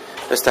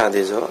 Là, c'est en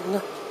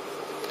désordre.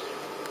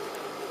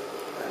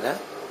 Voilà.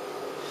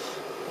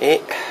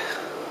 Et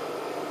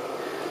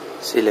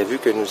c'est la vue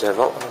que nous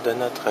avons de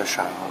notre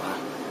chambre.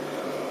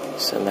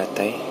 Ce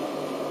matin,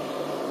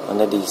 on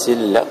a des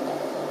îles là.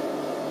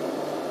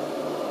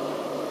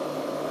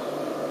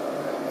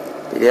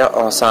 Et là,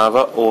 on s'en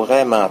va au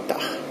Raymanta.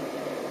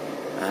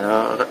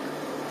 Alors,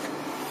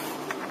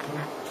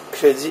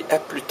 je dis à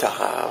plus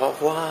tard. Au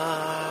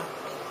revoir.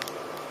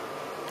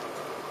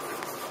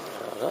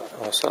 Alors là,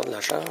 on sort de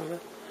la chambre.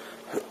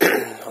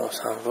 On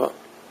s'en va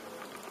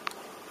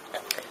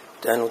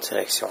dans l'autre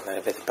direction. On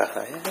arrive par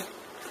l'arrière.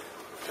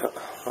 Là,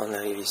 on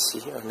arrive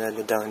ici. On a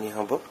le dernier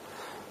en bas.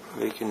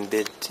 Avec une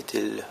belle petite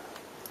île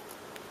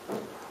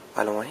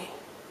pas loin.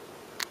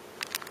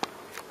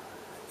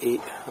 Et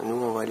nous,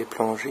 on va aller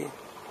plonger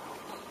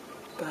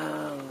par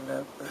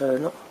là,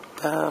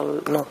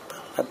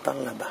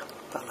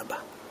 par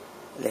là-bas.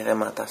 Les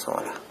Raimentas sont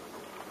là.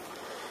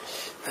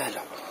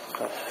 Alors,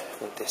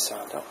 nous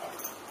descendons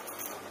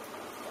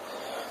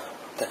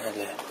dans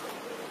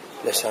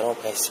le salon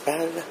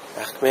principal.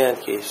 Arkman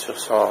qui est sur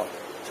sa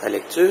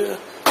lecture.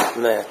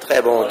 Mais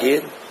très bon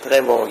guide.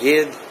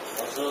 Bonjour.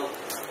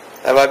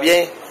 Ça va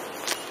bien?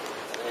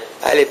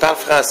 Allez, parle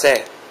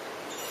français.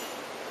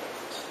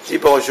 Dis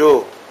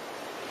bonjour.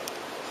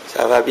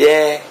 Ça va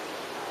bien?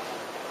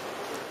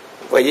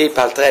 Vous voyez, il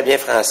parle très bien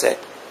français.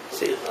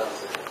 C'est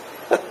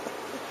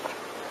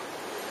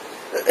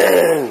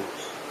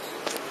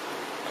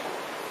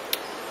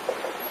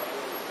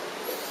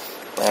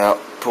Alors,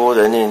 pour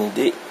donner une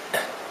idée,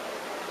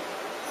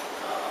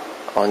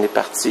 on est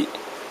parti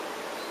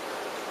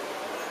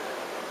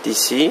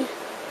d'ici.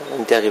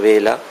 On est arrivé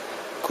là,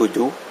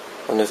 Koudou.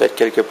 On a fait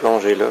quelques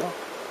plongées là.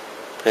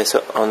 Après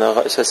ça,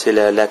 ça c'est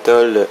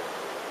l'atoll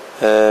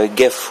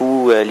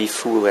Gafou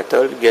Alifu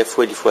Atoll.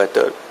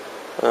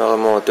 On a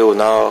remonté au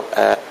nord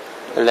à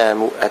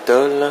Lamu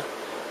Atoll.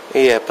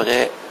 Et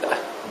après,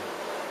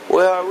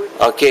 where are we?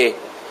 Okay.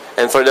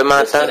 And for the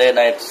mountain. Yesterday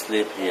night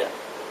sleep here.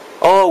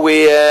 Oh,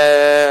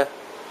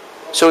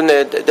 so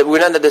we're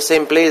not at the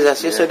same place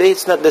as yesterday.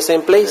 It's not the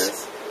same place.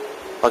 Yes.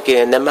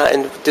 Okay, and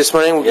this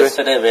morning we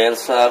Yesterday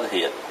whales are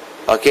here.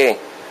 Okay,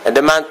 and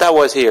the manta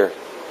was here.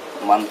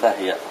 Manta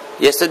here.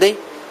 Yesterday?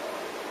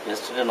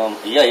 Yesterday no.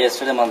 Yeah,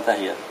 yesterday manta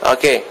here.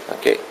 Okay.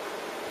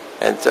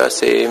 And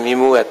c'est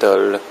Mimu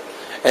Atoll.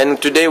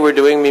 And today we're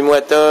doing Mimu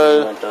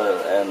Atoll.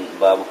 And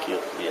barbecue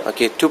here.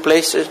 Okay, 2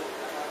 places.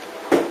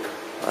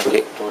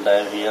 Okay. 2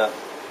 dive here,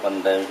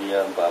 1 dive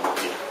here,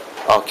 barbecue.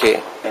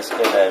 Okay. Next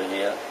day dive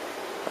here.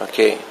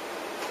 Okay.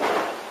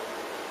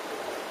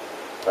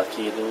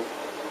 Rakidu.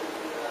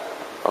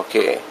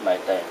 Okay.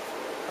 Night time.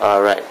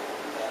 All right.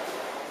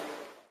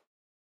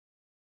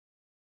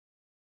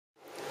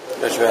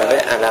 Là, je vais aller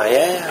à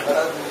l'arrière.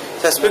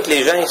 Ça se peut que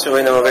les gens ils soient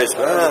une mauvaise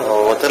humeur.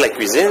 On va montrer la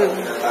cuisine.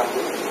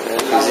 La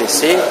cuisine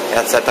ici.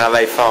 Regarde, ça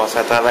travaille fort.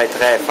 Ça travaille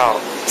très fort.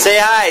 Say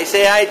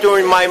hi to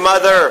my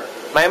mother.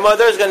 My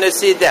mother's gonna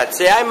see that.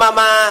 Say hi,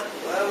 Mama.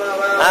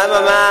 Hi,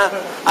 Mama.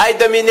 Hi,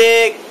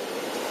 Dominique.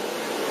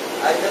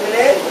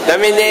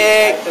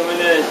 Dominique.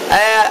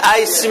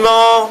 Hi,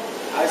 Simon.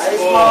 Hi,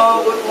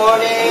 Simon. Good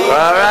morning.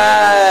 All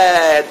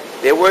right.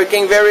 They're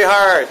working very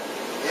hard.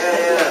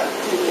 Yeah.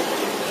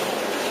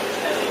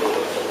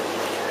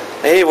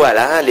 Et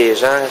voilà, les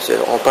gens,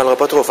 on ne parlera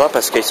pas trop fort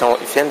parce qu'ils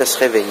viennent de se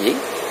réveiller.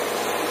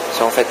 Ils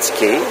sont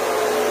fatigués.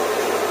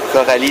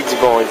 Coralie dit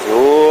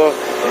bonjour.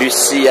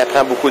 Lucie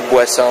apprend beaucoup de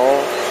boissons.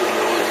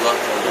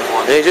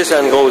 J'ai juste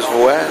une grosse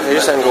voix.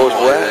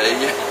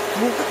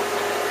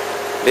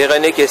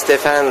 Véronique et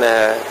Stéphane.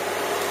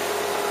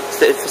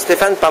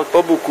 Stéphane ne parle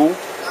pas beaucoup.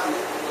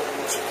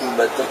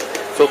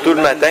 Surtout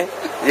le matin.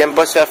 Il n'aime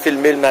pas se faire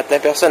filmer le matin.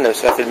 Personne n'aime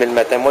se faire filmer le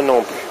matin. Moi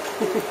non plus.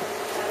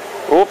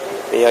 Oh,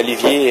 et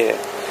Olivier,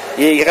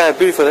 il est grand un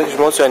peu. Il faudrait que je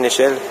monte sur une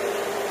échelle.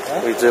 Je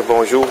vais lui dire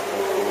bonjour.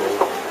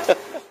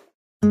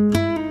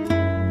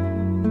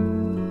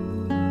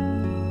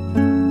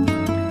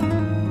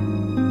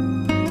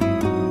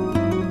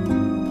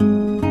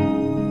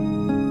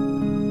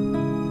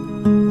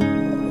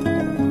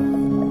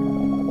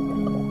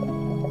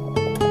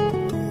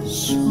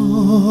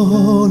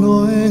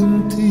 Solo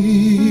en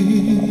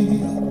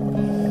ti,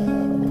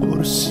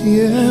 por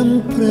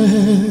siempre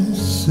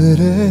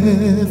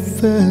seré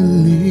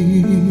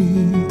feliz.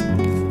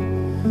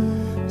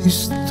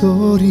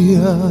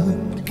 Historia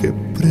que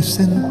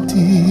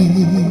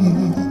presentí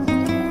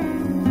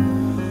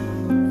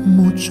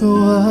mucho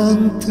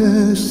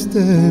antes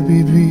de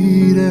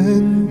vivir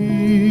en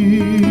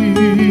mí.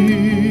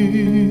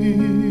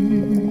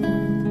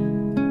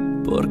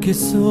 Porque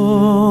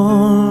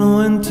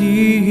solo en ti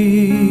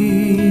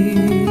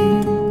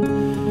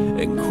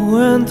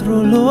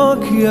encuentro lo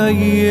que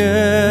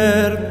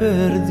ayer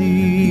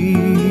perdí.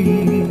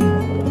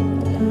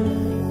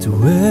 Tú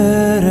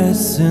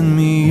eres en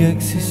mi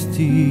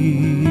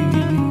existir,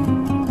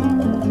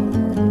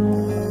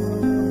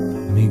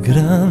 mi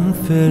gran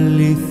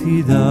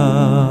felicidad.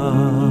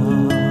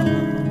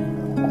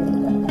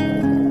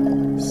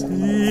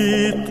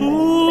 Si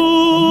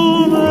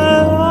tú me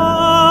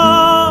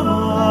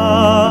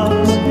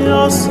amas,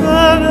 yo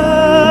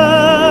seré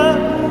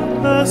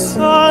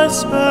esa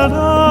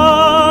esperanza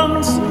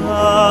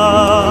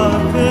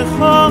que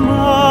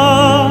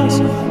jamás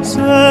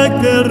se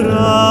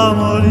querrá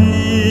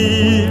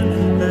morir.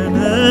 En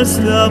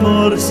este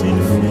amor sin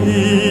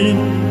fin,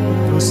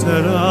 tú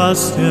serás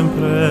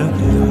siempre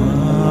mi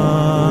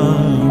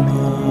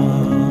alma.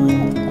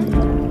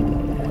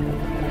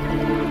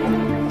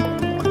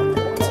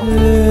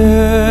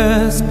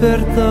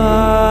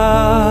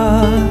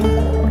 Despertar,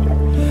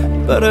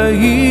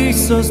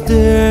 paraísos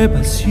de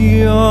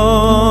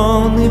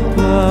pasión y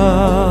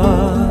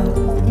paz.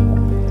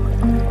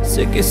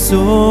 Sé que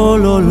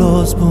solo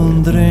los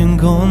pondré a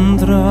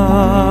encontrar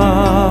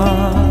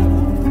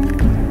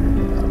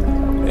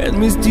en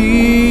mis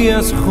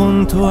días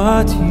junto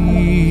a ti.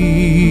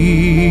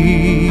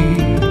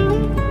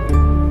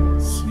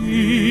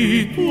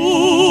 Si tú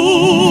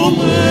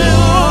me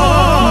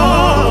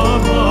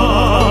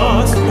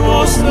amas, yo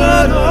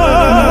seré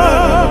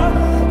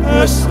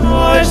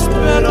esta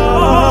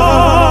esperanza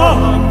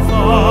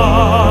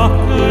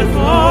que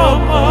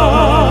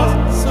jamás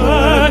se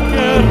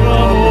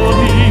querrá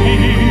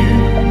morir.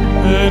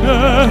 En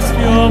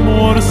este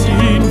amor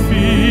sin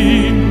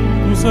fin,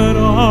 tú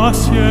serás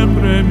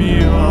siempre mi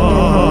alma.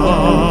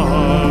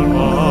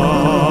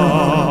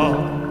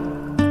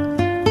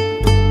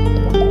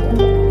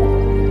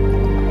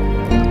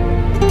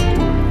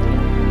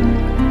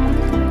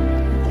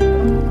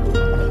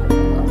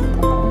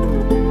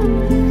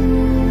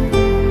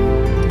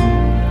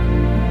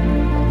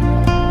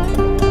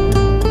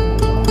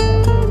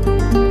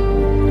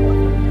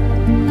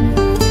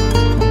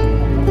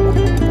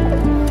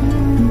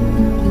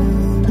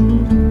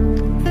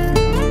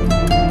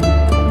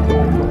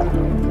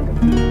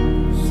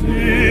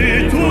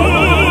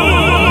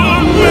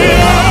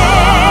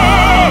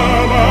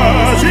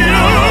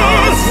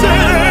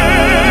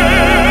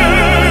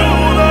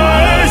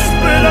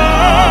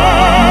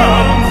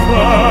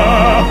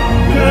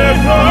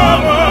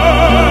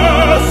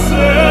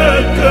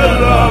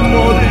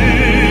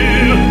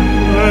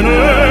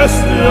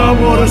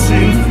 Amor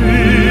sin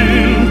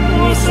fin,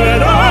 tú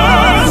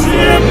serás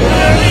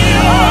siempre mi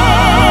alma.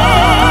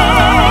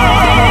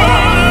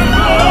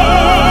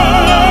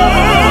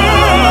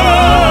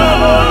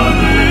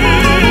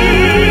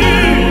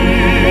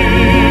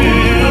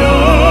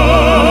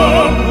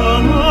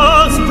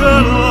 Jamás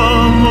querrá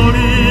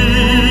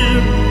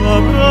morir,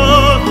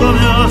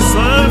 abrázame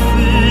hasta el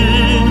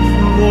fin,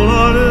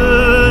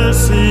 volaré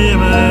si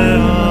me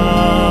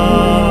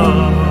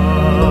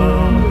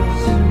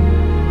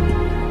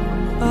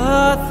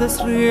haces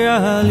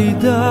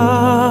realidad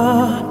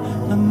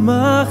la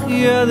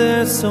magia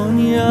de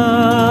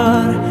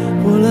soñar.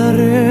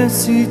 Volaré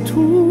si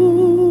tú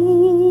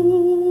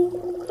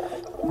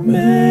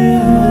me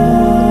amas.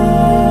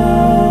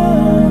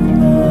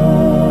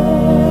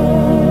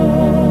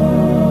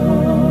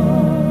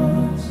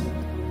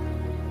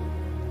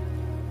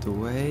 The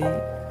way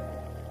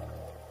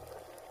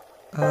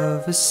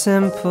of a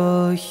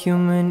simple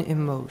human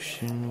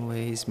emotion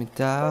weighs me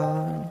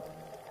down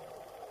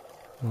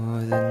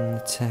more than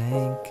the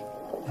tank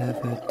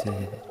ever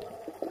did.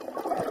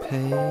 The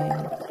pain,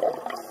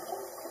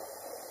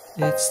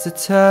 it's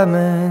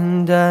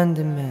determined and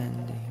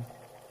demanding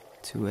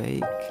to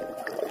ache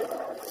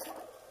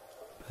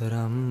but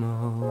I'm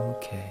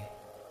okay.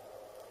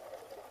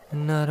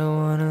 And I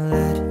don't wanna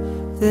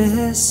let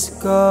this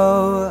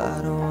go.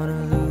 I don't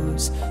wanna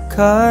lose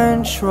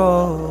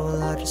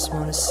control. I just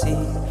wanna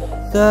see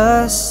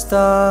the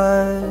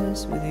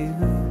stars with you.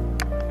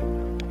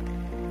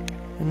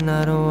 And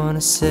I don't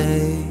wanna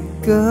say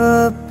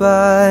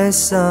goodbye.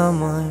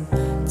 Someone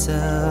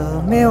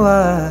tell me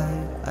why.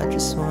 I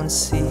just wanna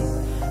see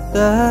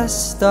the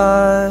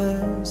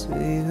stars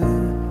with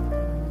you.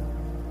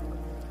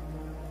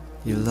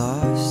 You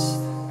lost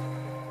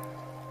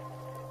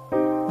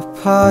a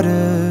part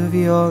of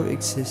your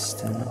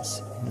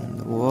existence in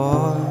the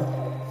war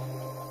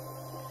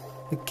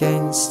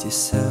against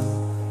yourself.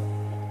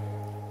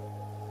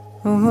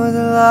 Oh,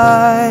 the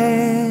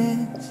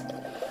lights,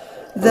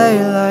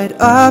 they light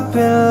up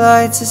in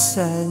lights of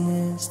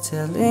sadness,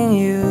 telling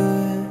you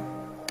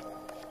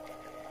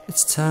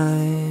it's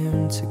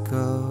time to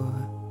go.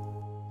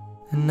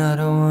 And I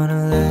don't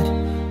wanna let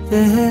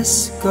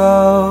this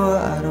go.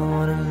 I don't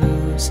wanna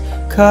lose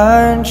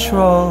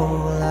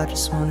control. I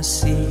just wanna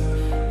see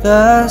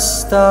the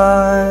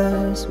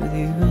stars with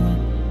you.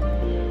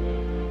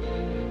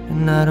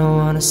 And I don't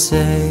wanna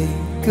say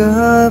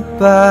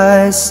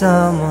goodbye.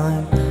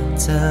 Someone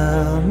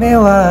tell me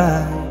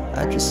why.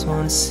 I just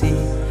wanna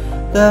see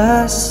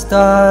the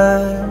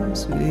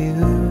stars with you.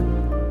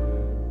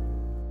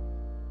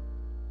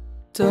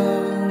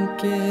 Don't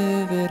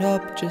give it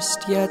up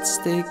just yet.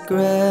 Stay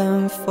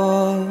grand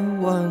for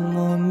one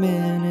more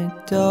minute.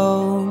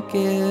 Don't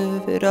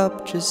give it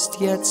up just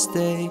yet.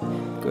 Stay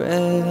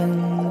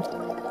grand.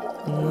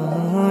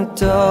 No,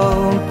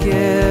 don't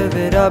give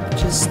it up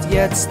just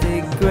yet.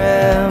 Stay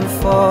grand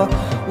for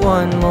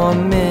one more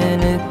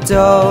minute.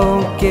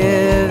 Don't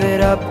give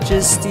it up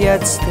just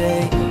yet.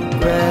 Stay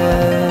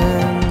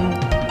grand.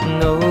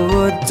 No,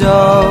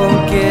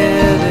 don't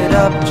give it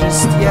up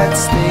just yet.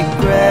 Stay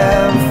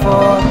grand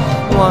for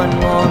one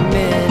more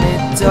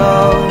minute.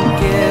 Don't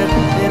give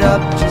it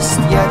up just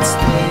yet.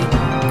 Stay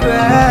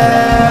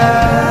grand.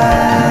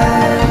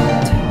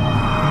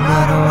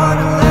 I don't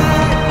wanna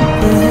let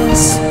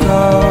this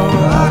go.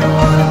 I don't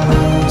wanna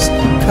lose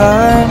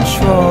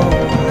control.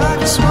 I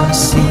just wanna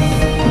see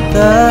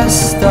the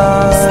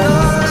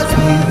stars with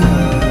you.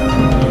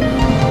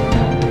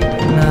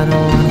 And I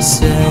don't wanna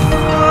say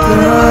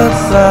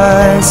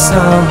goodbye.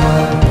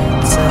 Someone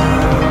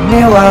tell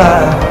me why.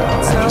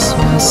 I just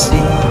wanna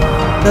see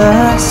the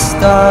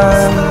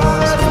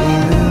stars with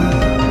you.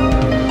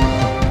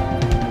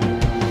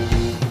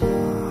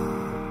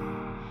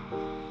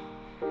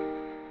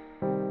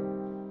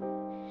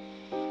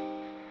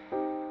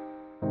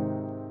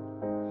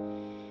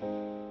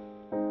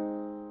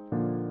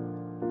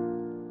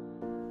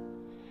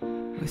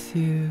 With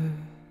you.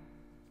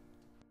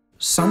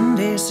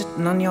 Someday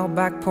sitting on your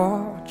back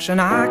porch, and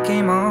I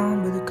came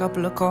on with a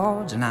couple of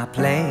chords, and I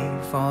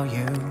played for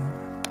you.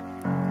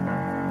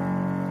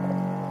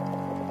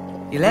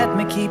 You let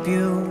me keep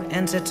you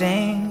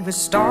entertained with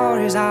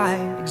stories I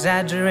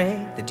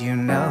exaggerate that you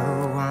know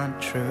aren't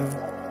true.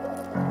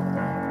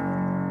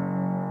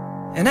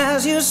 And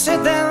as you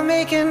sit there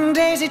making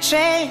daisy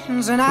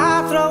chains, and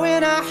I throw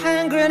in a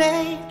hand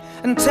grenade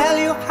and tell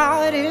you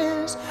how it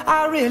is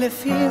I really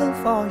feel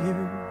for you,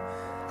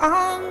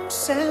 I'm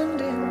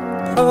sending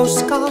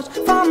postcards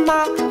from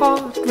my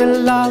heart with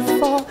love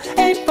for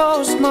a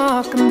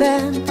postmark, and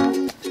then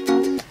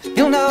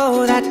you'll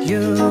know that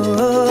you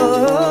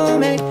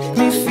make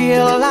me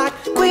feel like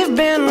we've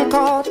been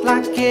caught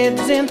like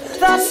kids in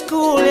the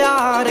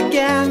schoolyard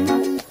again.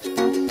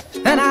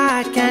 And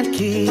I can't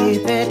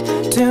keep it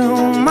to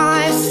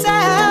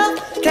myself,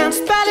 can't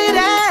spell it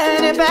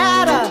any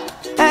better.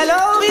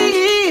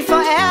 L-O-V-E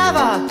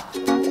forever.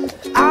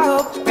 I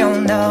hope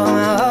you'll know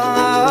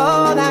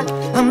that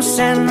I'm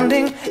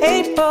sending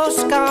a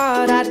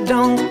postcard. I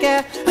don't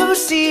care who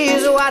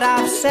sees what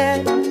I've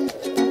said,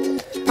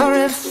 or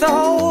if the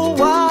whole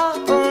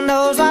world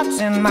knows what's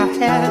in my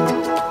head.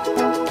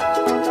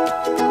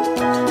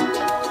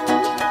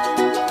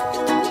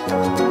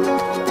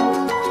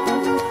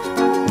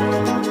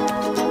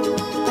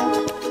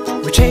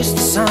 We chased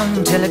the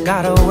sun till it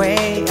got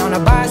away on a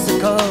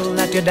bicycle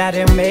that your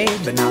daddy made,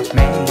 but not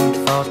made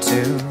for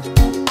two.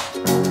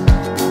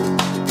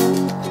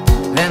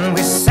 Then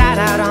we sat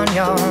out on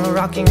your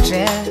rocking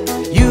chair,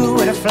 you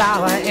with a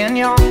flower in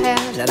your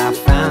hair that I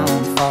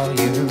found for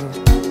you.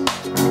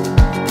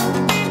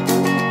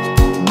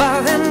 But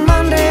then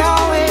Monday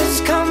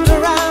always comes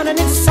around, and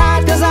it's sad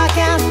 'cause I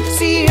can't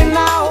see you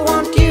now. I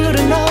want you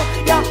to know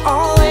you're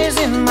always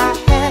in my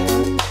head.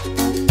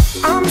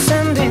 I'm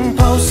sending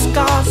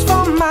postcards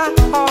from my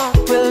heart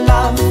with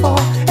love for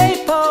a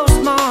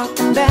postmark,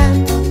 and then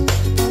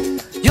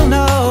you'll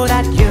know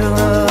that you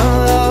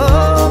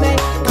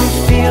make me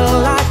feel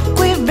like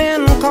we've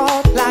been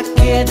caught like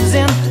kids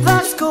in the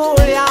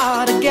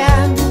schoolyard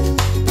again.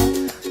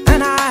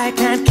 And I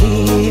can't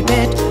keep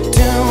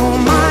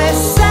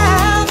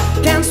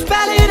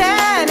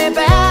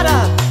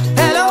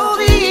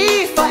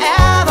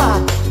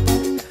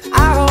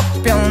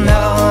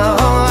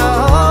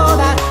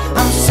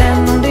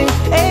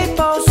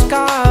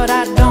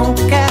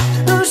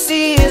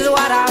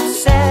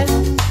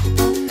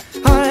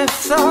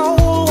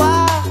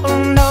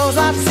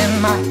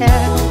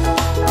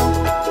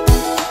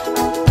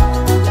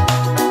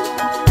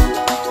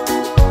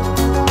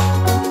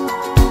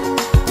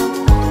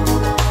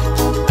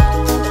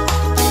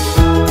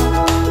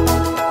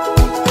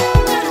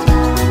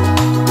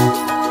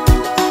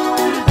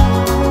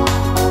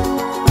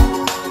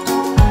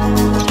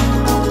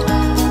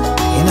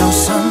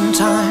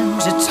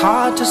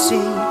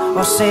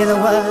or say the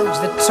words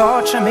that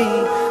torture me,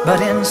 but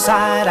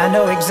inside I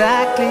know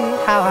exactly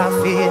how I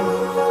feel.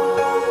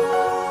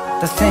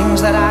 The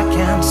things that I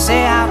can't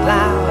say out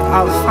loud,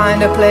 I'll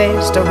find a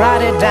place to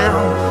write it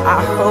down.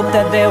 I hope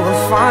that they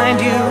will find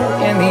you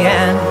in the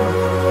end.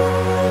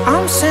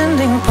 I'm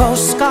sending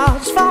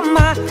postcards from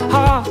my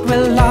heart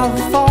with love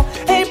for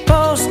a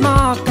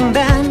postmark, and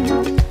then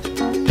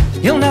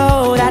you'll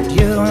know that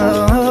you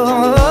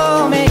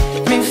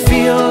make me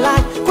feel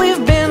like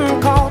we've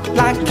been caught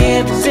like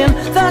kids in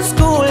the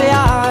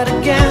schoolyard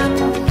again.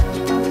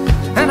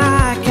 And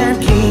I can't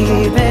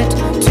keep it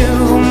to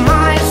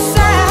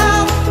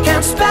myself,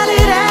 can't spell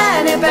it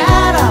any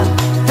better.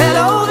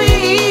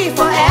 L-O-V-E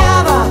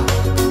forever.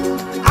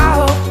 I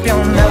hope you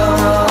know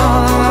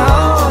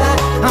that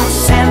I'm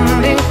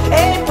sending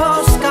a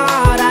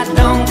postcard. I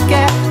don't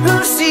care who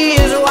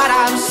sees what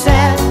I've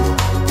said,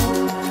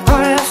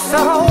 or if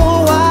the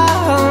whole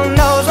world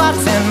knows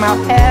what's in my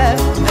head.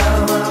 No,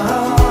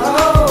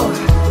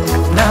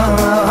 no,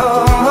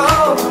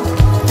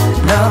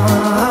 no.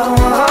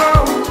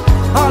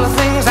 All the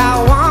things I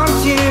want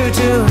you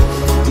to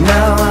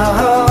know.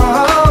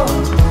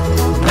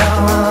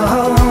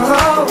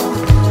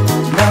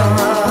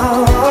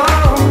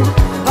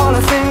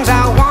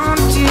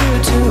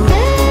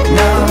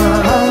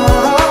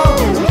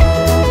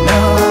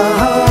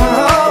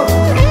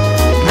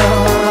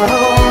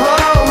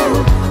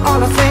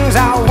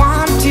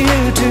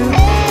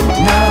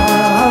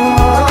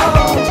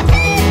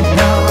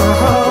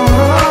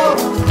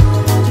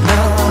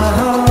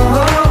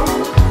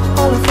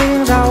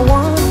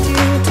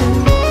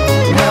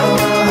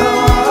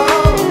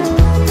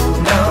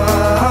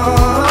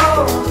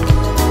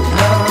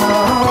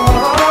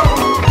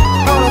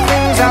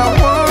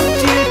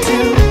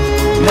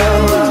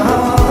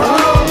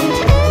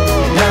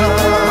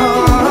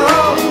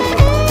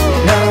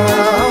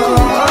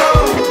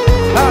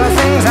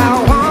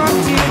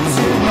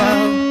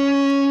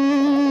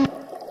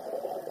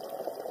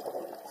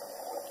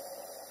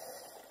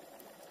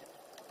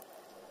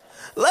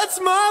 Let's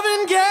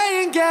Marvin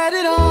Gaye and get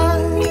it on.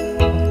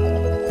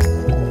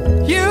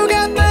 You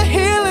got the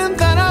healing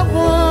that I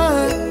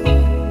want,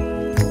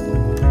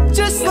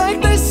 just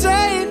like they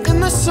say it in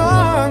the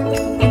song.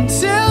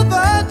 Until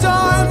the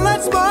dawn,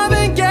 let's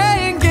Marvin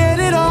Gaye and get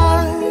it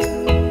on.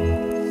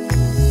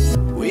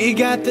 We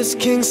got this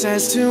king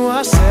size to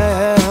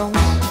ourselves,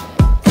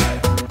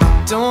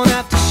 don't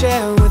have to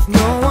share with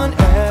no one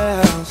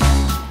else.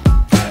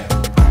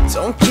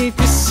 Don't keep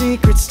your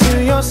secrets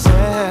to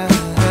yourself.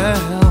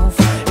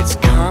 It's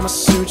Kama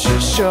Sutra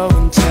show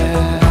and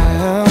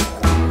tell.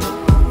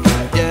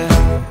 Yeah.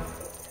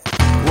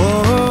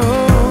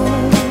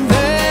 Whoa,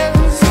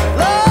 there's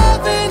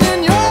loving in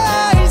your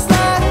eyes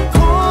that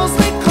pulls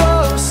me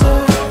closer.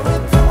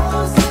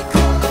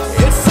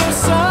 It's so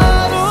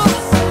subtle,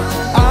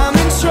 I'm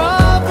in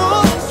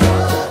trouble,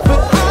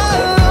 but I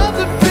love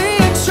to be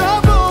in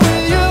trouble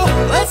with you.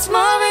 Let's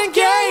Marvin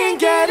Gaye and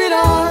get it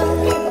on.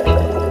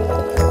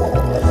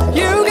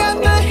 You got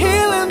the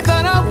healing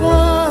that I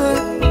want,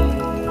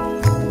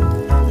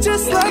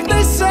 just like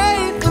they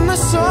say it in the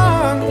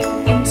song.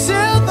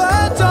 Until the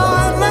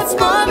dawn, let's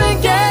Marvin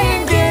Gaye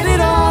and get it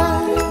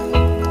on.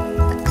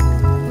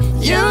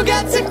 You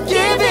got to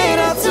give it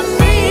up to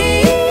me.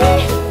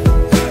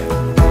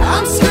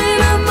 I'm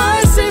screaming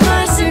mercy,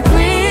 mercy,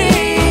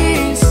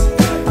 please,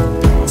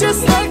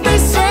 just like they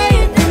say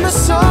it in the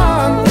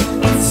song.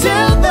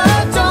 Until the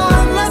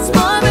dawn, let's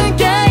Marvin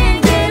Gaye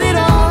and get it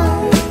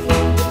on.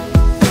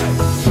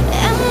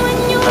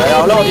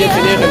 Alors là, on vient de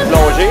finir une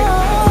plongée.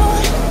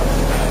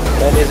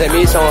 Les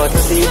amis sont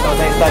ici, sont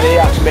installés,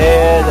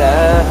 Ahmed,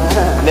 hein?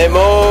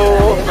 Nemo,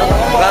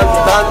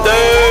 32,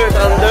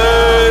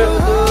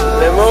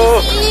 Nemo,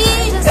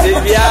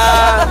 Sylvia,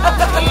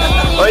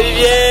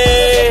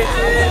 Olivier,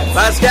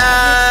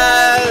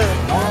 Pascal,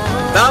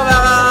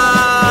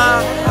 Barbara,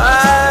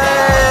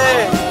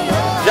 ouais,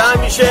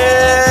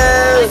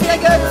 Jean-Michel,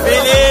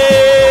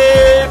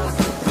 Philippe,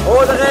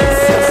 Audrey,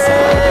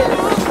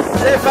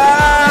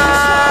 Stéphane,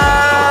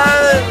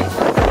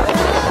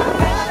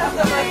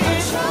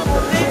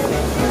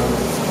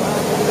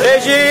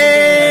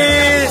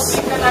 Régis,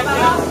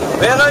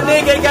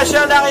 Véronique est cachée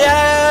en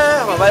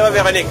arrière. On va aller voir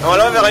Véronique. On va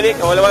aller voir Véronique.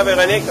 On va aller voir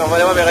Véronique. On va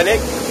aller voir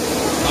Véronique.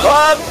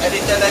 Hop! Elle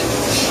est à la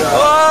douche.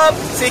 Hop!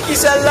 C'est qui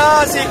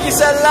celle-là? C'est qui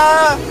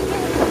celle-là?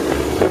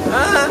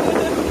 Hein?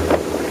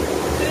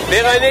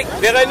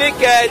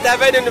 Véronique est en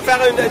train de nous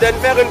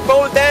faire une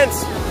pole dance.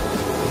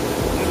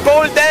 Une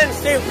pole dance,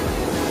 tu sais.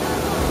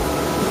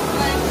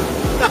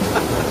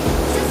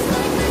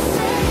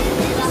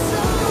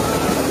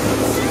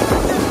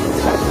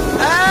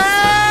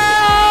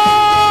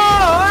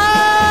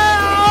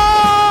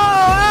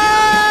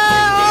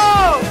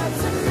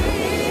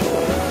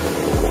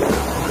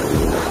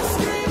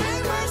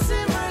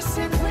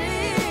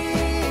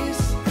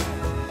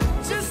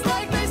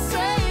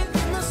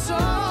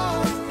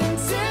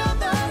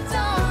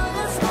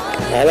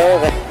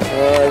 Alors,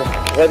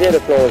 on revient de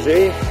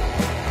plonger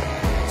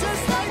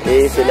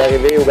et c'est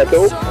l'arrivée au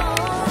bateau.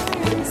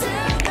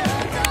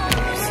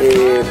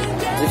 C'est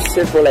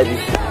difficile pour la vie.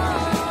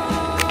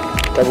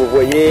 Comme vous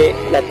voyez,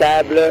 la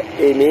table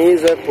est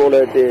mise pour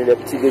le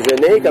petit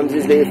déjeuner, comme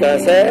disent les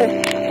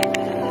Français.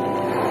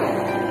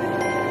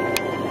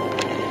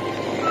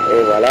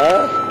 Et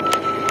voilà.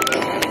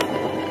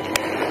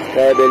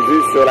 Très belle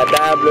vue sur la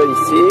table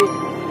ici.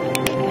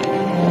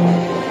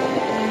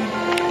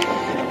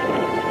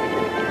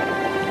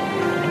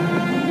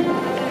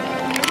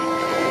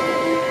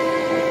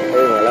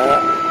 Et voilà.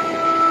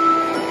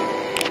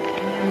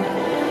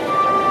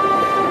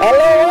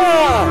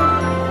 Aloha!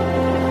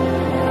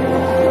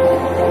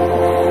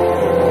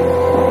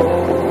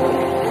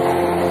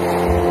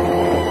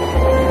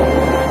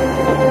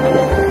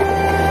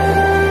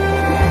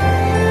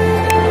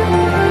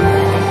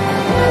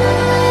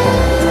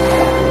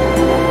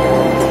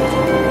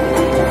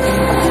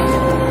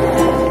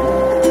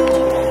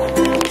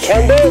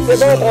 C'est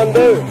bon,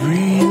 32.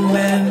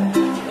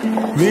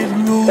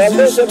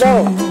 32, c'est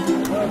bon.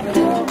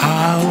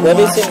 Vous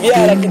avez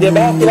Sylvia là qui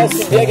débarque, et là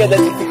Sylvia qui a de la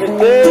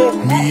difficulté.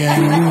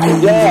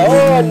 Sylvia,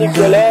 oh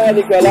Nicolas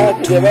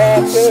qui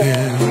débarque.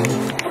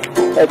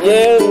 Très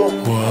bien.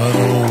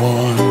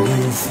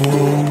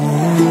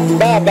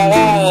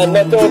 Barbara,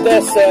 notre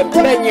hôtesse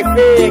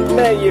magnifique.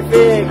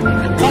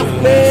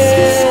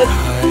 Parfaite.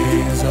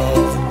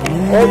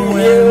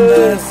 Olivier.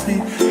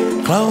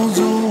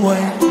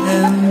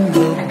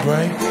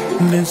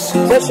 Ça,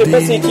 je sais pas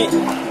c'est qui.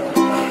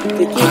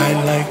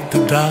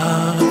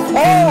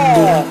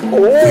 Ah!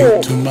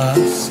 Oh!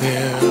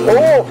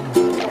 Oh!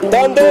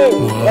 32!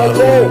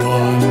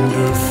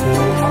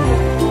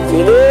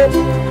 Philippe!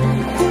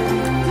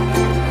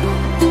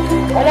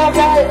 Alors,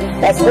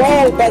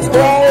 Pascal!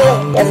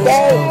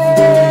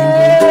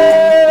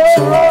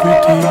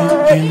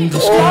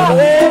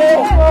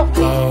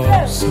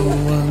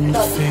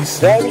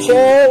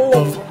 Jean-Michel!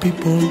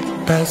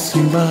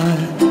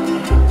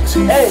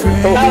 Hey,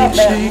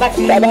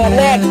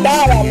 tabarnak,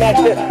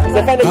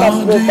 Stéphane est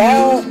parti trop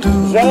fort.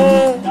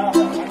 Jean,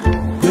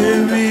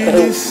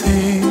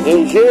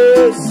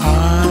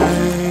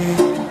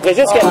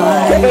 Régis qui a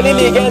volé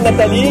les gants de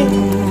Nathalie.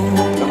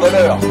 Le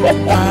voleur.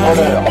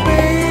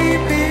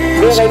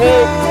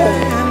 Véronique.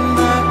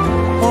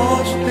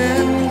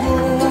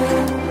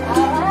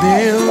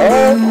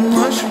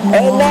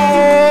 And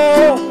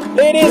now,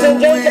 ladies and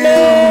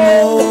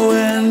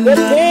gentlemen, the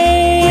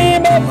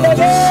team of the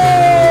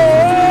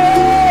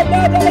day,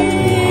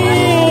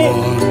 Nathalie!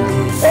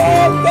 Oh,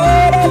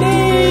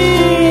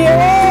 Nathalie!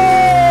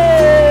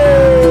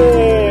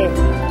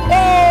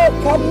 Oh,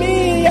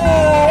 Camilla!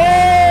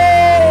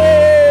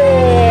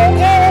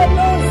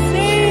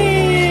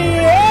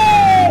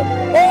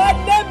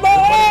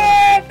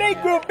 Big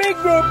group!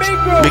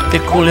 Make the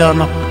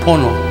kuleana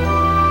pono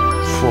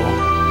for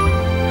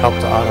help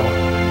the Ottawa.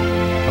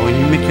 And when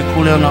you make your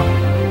kuleana,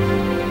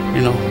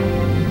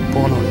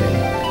 pono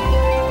there,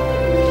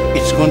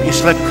 it's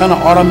like kind of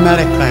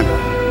automatic kind of.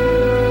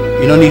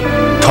 You don't need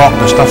talk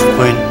the stuff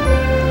going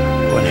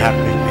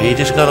happen. And you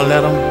just gotta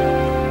let them,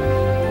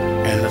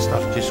 and the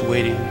stuff just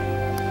waiting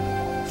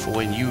for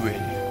when you ready.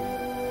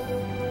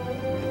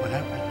 And what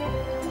happened?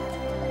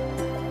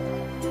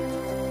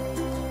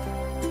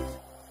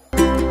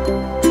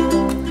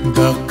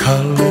 The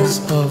colors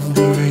of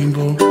the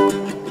rainbow,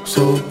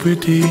 so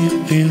pretty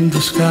in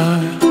the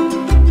sky,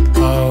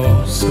 are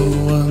also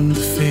on the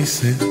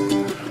faces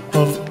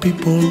of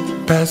people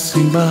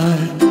passing by.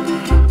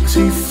 I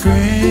see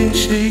friends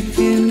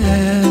shaking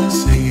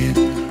hands, singing,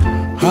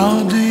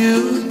 how do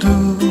you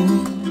do?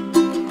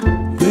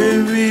 They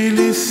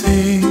really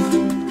say,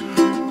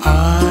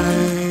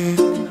 I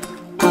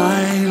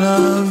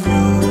love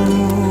you,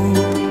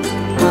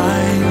 I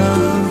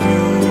love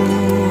you.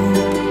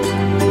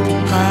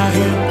 I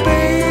hear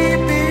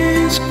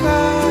babies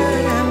cry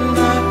and I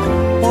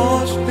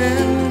watch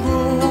them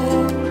grow.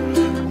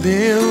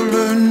 They'll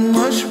learn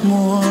much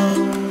more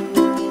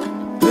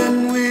than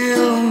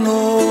we'll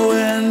know.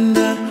 And I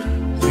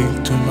think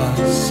to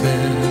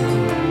myself,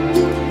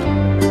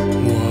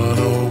 what a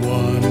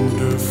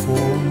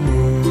wonderful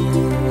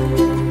world.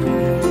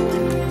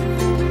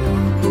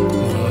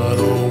 What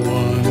a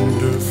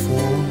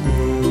wonderful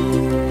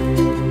world.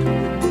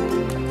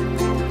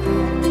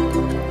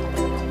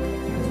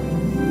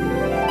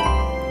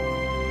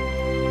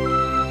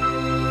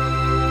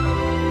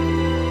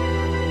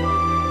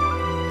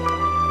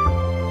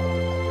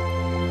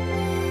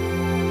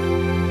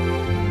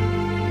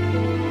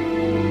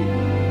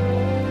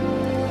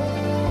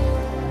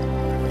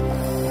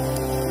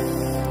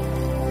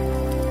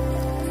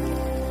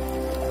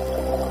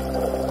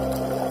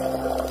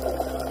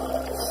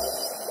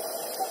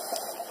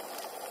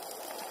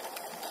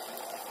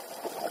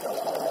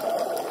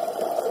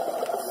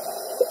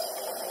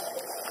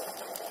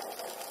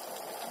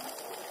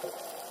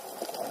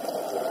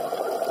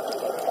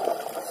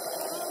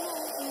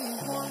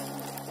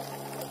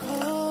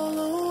 Call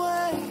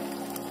away,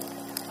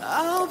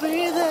 I'll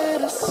be there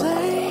to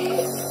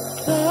save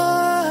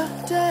the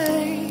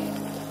day.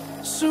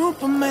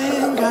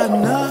 Superman got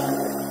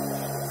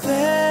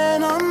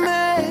nothing on me.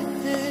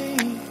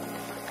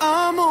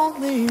 I'm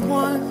only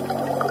one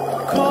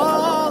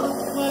call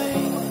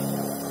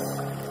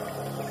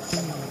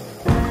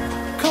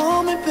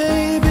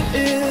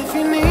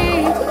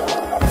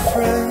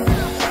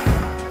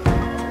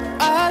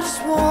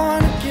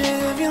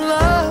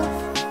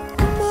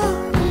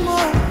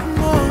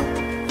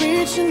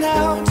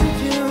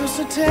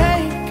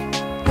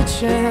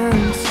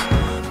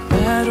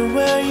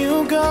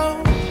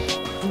go.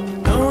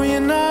 No, you're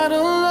not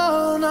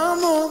alone,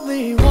 I'm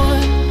only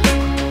one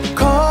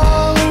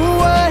call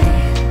away.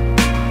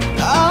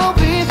 I'll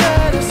be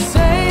there to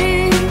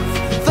save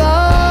the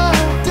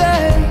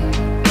day.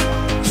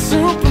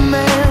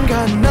 Superman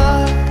got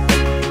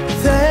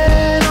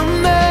nothing on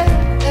me.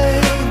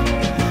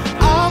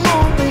 I'm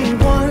only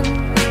one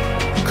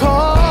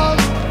call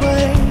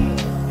away.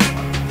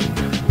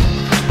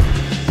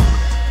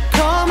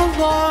 Come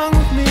along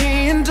with me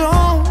and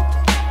don't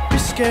be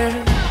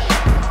scared.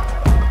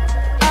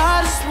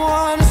 I just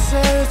wanna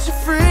set you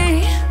free.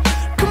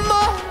 Come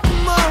on,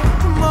 come on,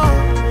 come on.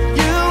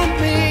 You and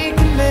me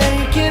can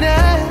make it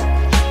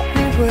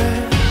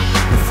anywhere.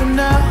 And for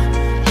now,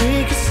 we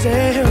can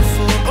stay here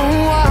for a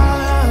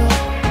while.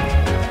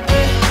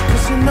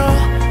 Cause you know,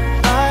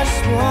 I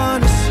just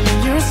wanna see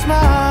you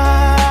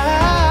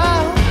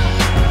smile.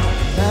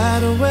 No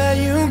matter where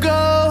you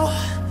go,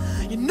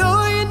 you know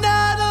you're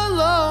not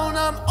alone.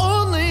 I'm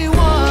only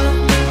one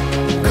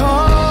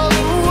call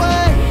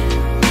away.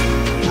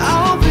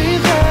 I'll be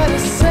there to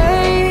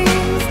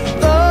save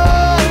the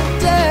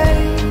day.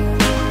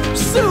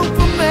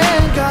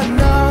 Superman got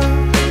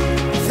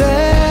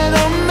nothing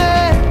on me.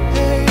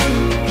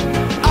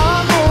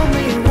 I'm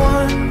only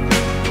one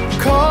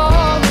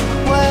call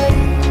away.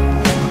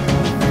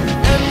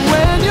 And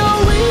when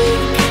you're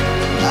weak,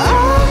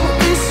 I'll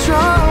be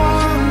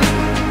strong.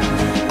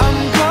 I'm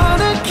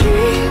gonna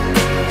keep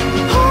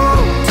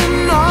holding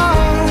on.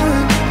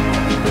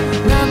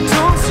 Now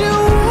don't you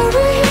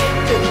worry,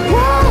 it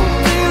won't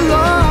be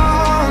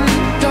long,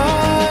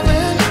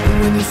 darling. And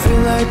when you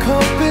feel like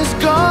hope is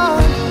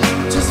gone,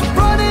 just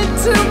run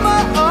into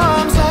my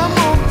arms. I'm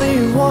only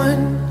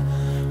one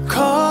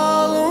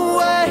call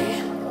away.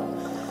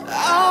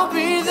 I'll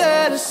be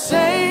there to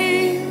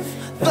save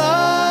the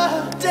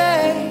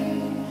day.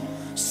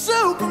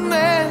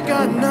 Superman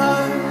got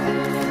nothing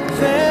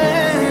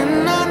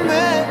on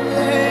me.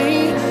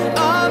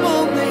 I'm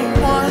only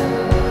one.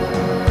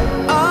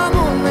 I'm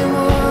only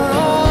one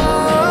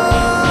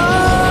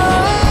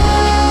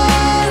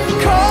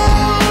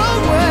call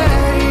away.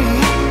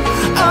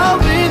 I'll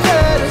be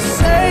there to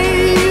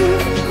save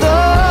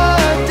the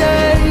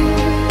day.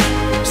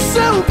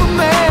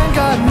 Superman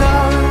got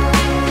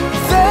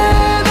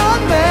nothing on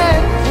me.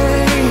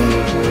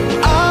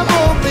 I'm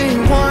only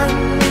one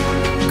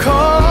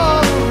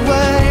call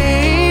away.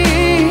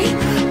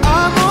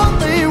 I'm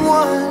only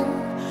one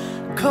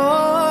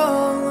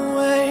call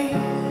away.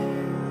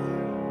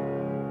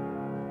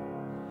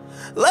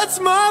 Let's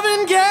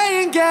Marvin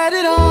Gaye and get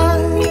it on.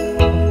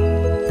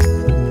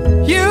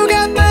 You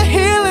got the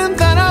healing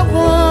that I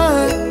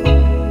want,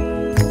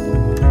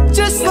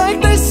 just like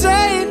they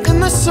say it in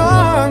the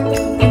song.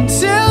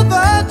 Until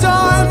the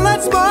dawn,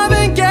 let's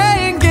Marvin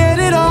Gaye and get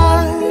it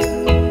on.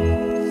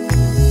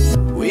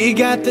 We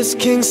got this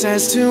king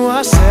size to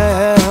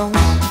ourselves.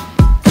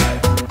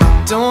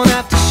 Don't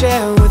have to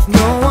share with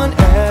no one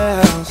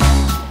else.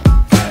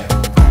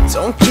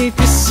 Don't keep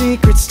your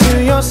secrets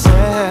to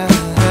yourself.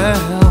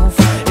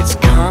 It's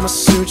Kama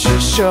Sutra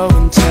show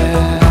and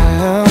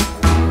tell.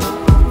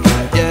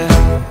 Yeah.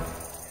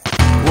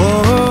 Whoa,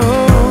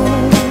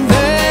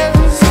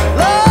 there's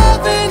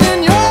loving in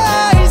your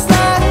eyes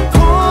that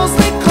pulls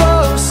me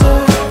closer.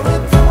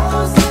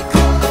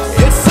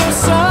 It's so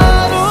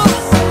subtle,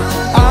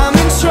 I'm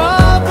in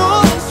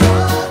trouble,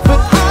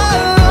 but I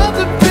love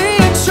to be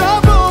in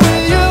trouble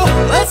with you.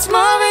 Let's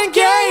Marvin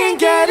Gaye and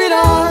get it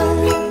on.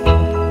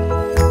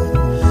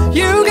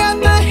 You got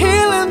the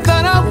healing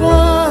that I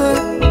want,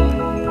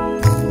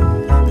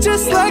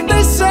 just like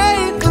they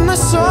say it in the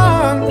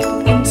song.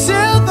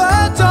 Until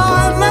the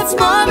dawn, let's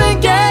Marvin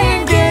Gaye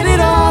and get it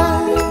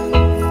on.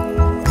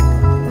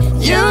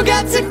 You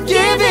got to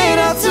give it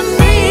up to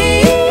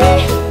me.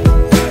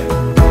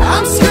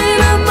 I'm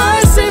screaming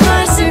mercy,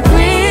 mercy,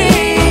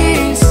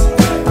 please,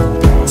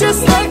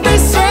 just like they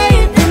say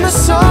it in the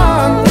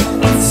song.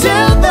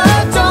 Until the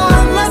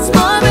dawn, let's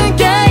Marvin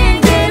Gaye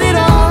and get it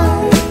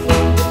on.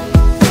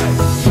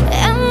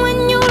 And when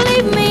you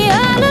leave me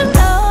all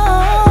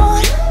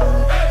alone,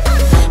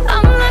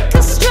 I'm like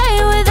a stray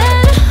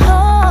without a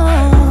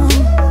home.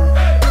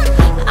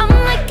 I'm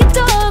like a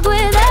dog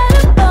without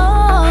a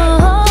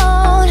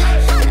bone.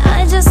 And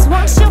I just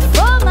want you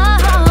for my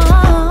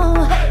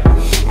home.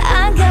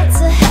 I got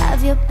to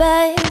have you,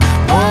 babe.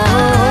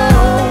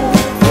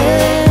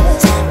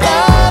 There's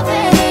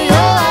loving in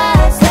your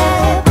eyes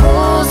that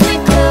pulls me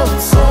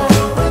closer.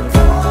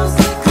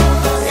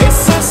 It's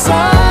so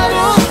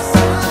subtle,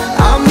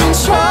 I'm in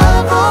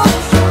trouble,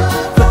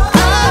 but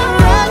I'd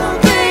rather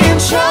be in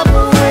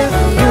trouble with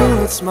you.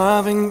 It's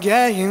Marvin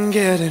Gaye and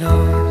get it on.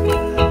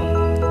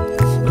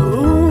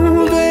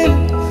 Ooh, baby,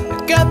 I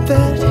got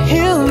that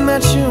healing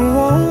that you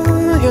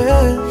want,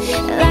 yeah.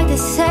 Like they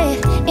say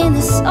in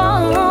the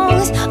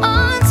songs,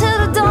 until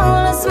the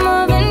dawn, let's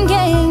Marvin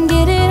Gaye and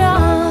get it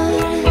on.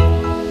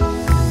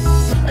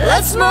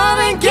 Let's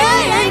Marvin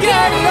Gaye and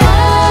get it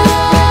on.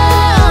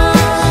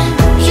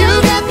 You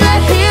got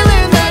that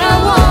healing that I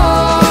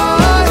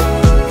want,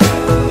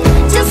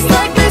 just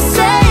like they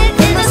say it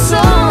in the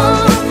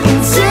song.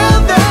 Until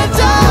the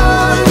dawn.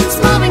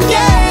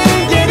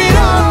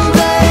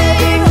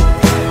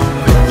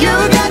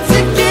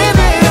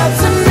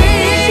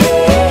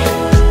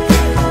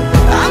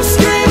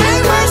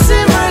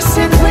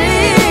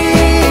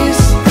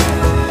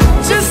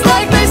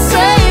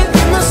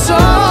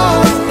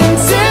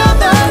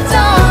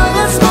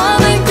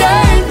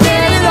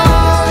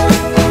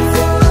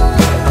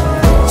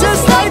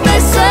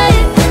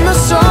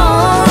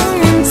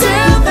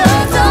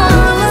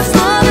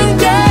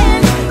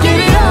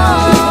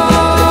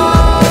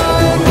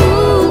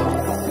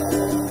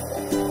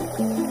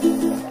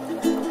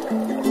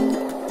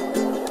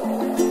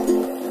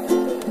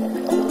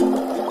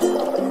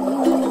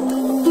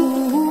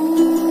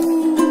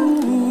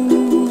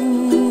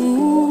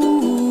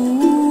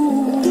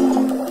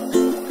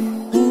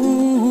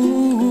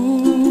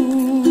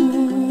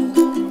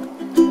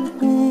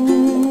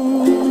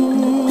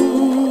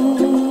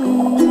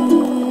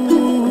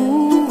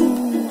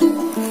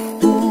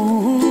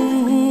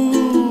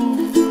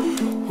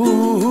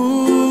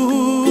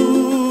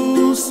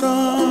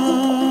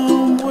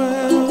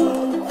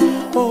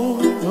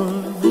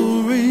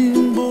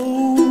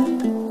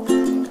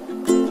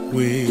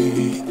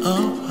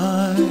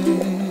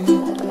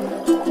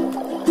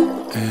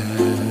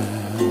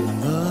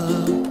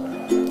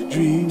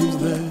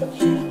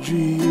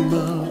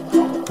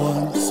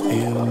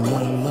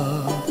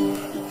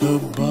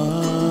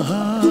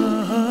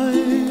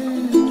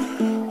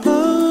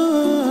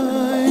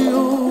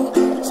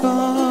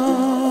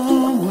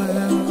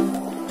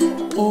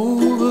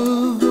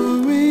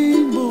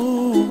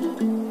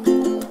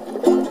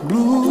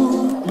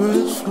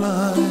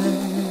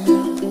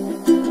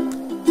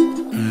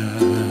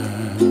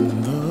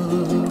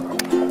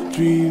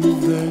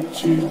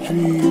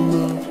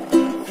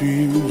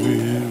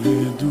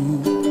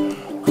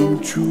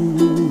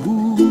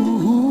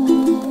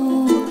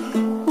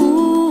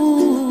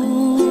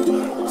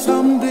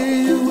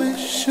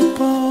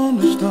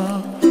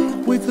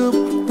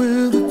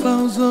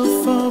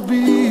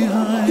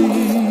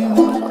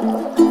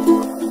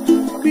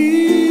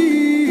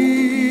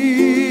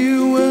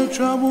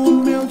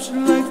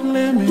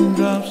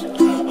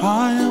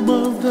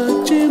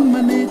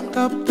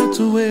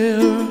 matter where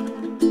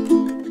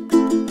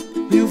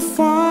you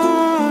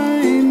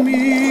find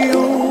me,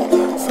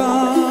 oh,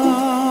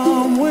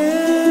 somewhere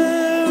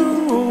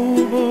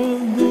over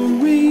the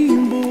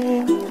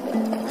rainbow,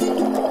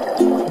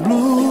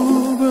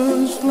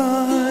 bluebirds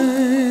fly,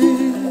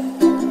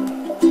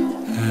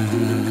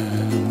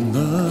 and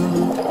the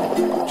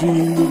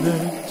dream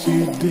that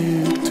you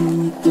did to,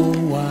 oh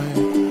why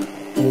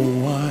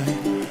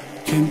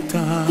can't I?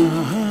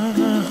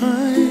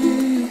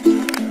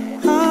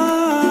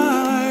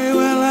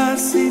 Well, I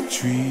see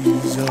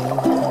trees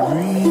of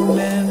green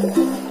and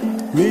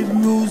red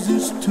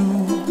roses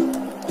too.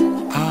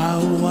 I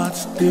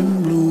watch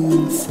them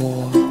bloom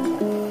for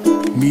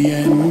me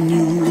and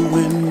you,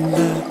 and I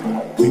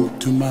think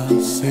to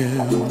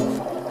myself,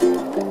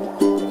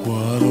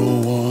 what a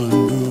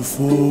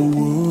wonderful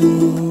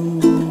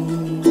world.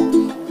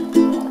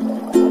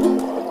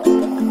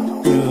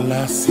 Well,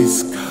 I see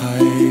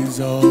skies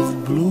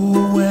of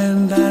blue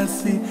and I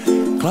see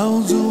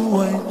clouds of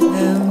white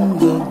and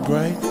the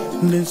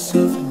brightness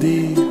of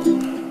day.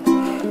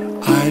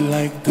 I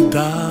like the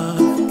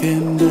dark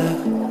and I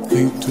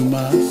think to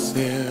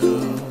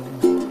myself,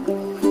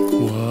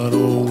 what a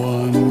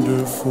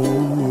wonderful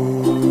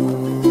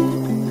world.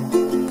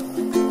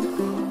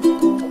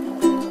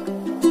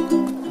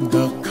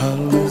 The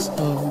colors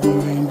of the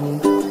rainbow,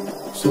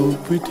 so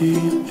pretty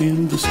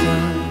in the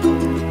sky,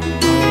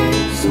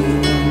 also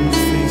on the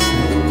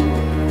faces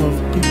of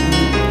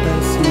people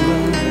passing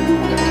by.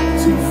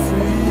 See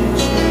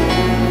fresh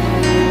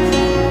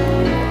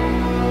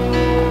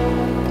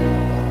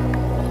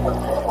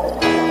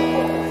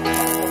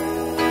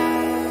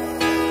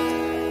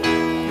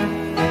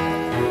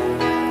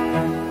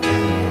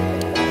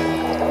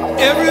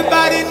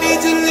Everybody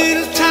needs a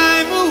little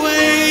time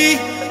away,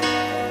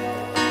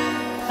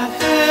 I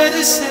heard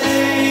her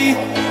say,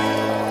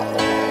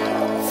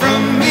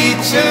 from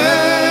each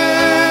other.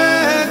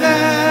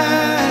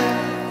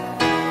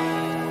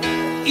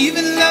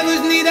 Even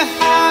lovers need a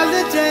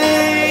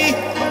holiday,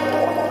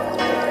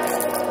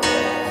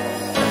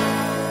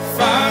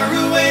 far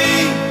away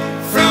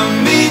from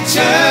each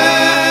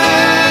other.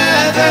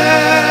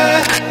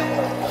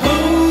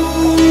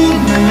 Hold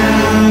me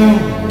now,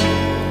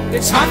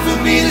 it's hard for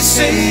me to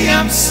say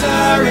I'm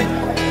sorry.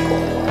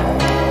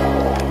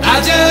 I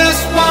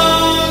just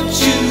want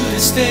you to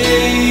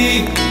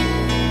stay.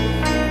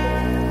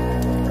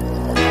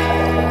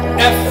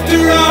 After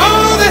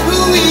all that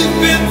we've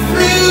been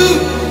through,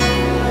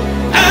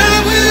 I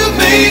will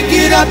make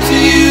it up to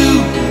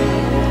you.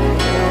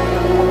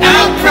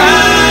 I'll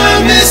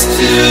promise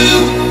to.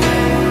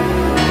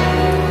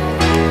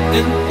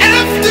 And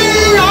after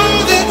all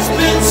that's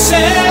been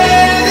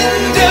said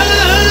and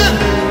done,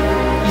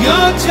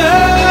 you're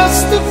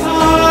just a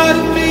part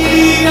of me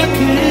I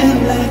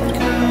can't let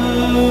go.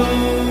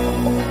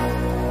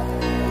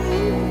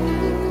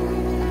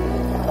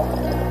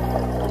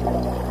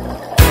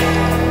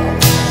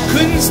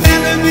 Couldn't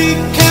stand to be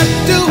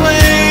kept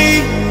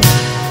away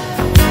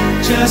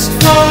just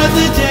for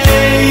the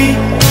day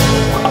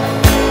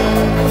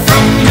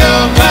from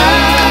your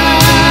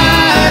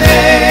body.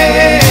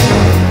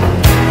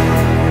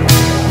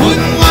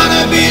 Wouldn't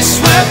wanna be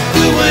swept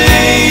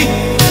away,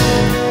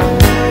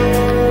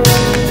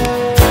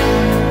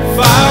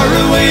 far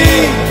away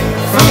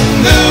from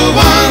the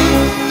one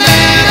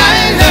that I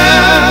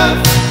love.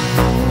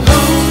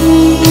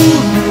 Oh,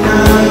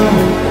 now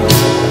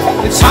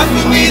it's hard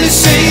for me to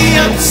say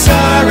I'm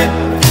sorry.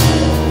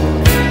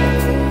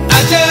 I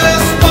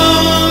just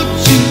want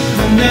you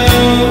to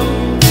know.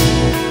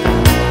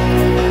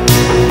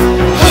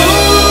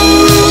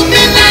 Hold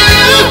me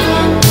now,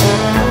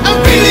 I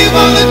really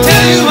wanna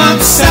tell you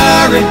I'm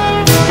sorry.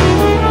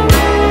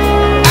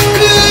 I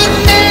could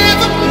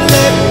never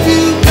let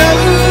you go.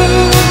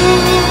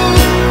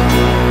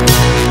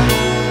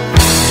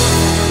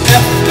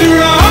 After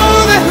all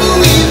that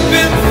we've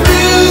been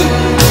through,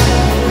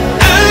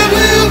 I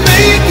will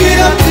make it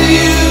up to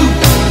you.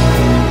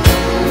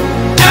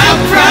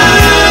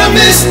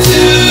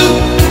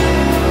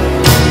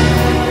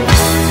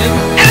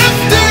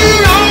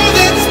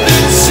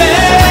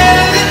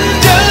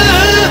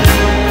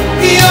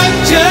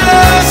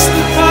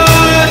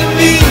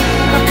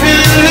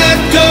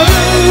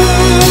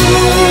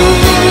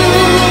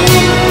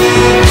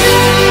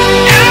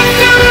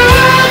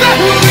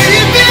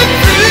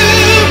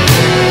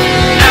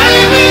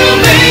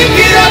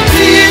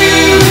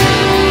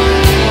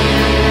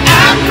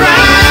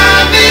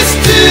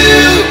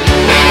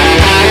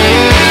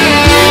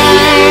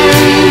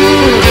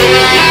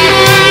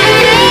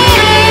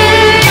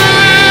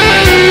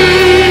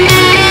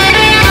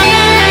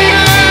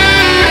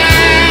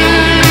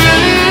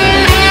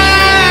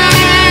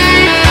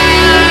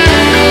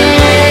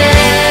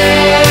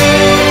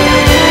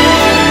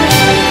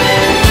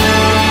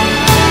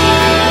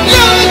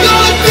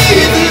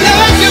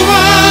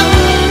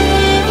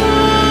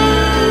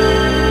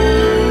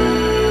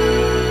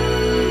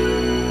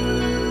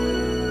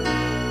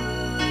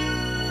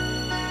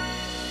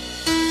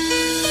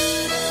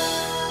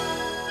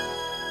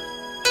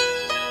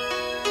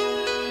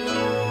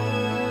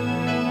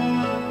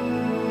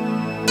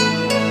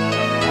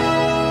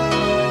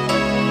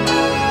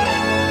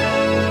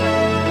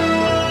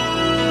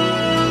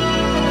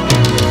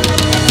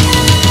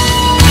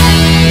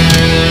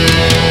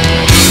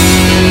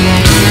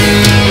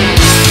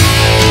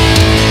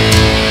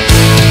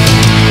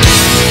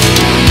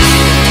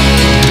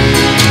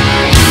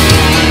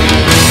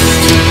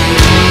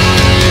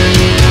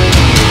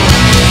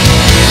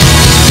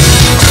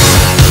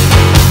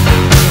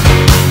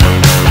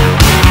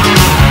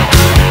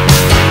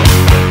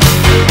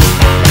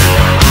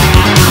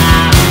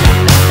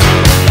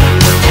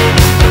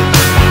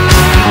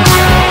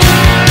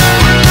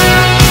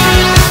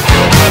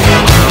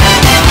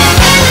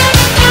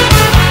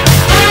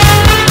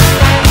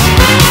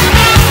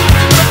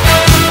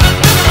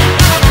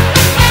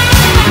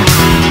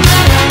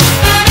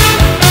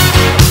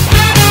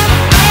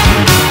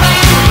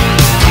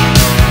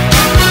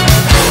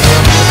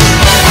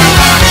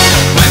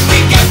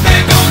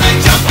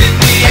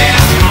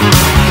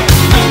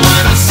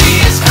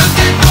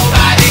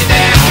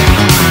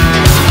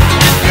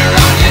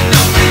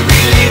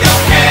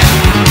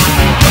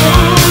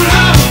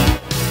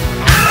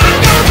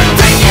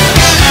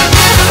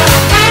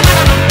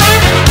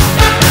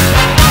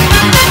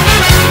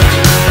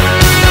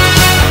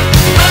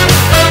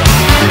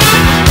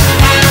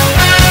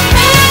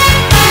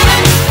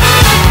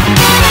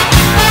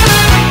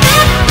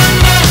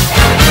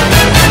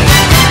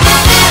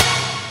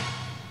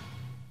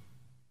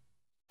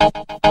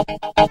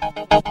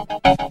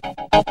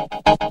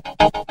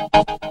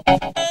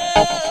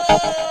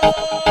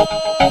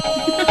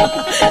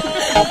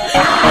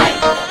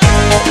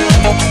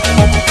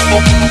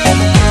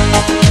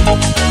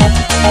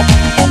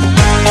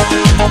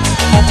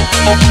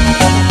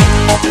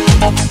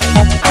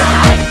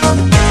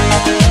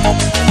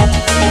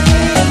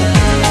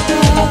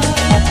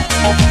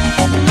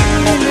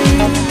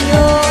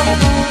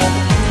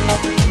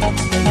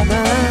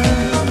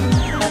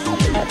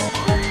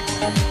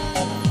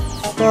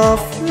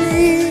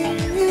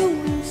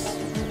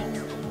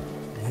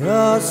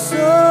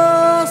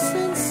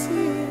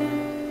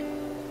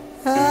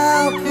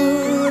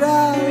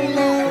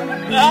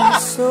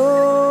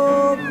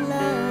 so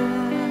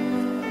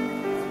blind.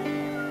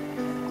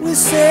 We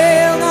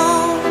sailed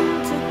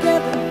on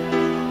together,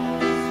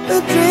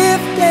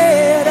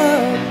 drifted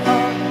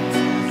apart,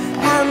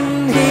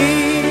 and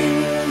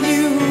here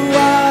you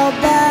are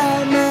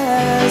by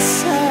my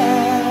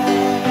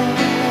side.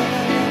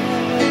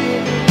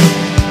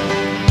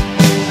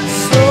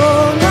 So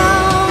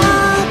now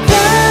I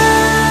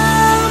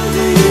come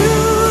to you,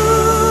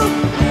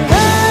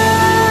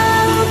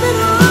 open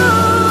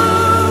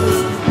arms,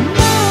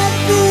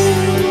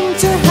 nothing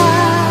to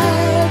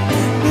hide.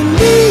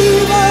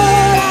 Believe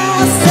what I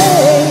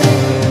say.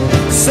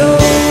 So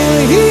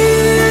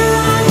here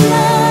I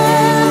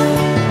am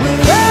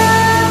with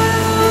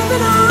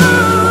open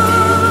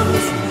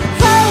arms,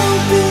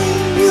 hoping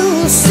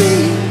you'll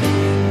see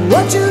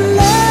what your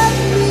love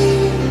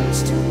means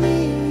to me.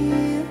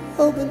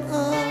 Open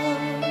arms.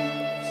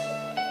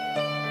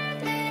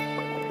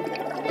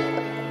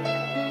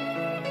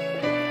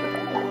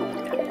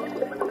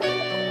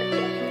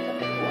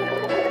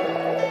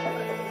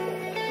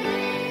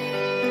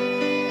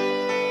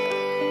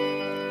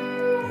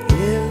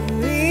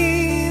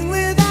 Living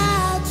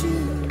without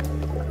you,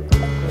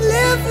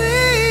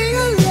 living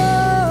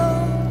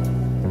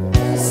alone,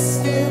 this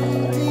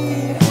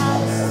empty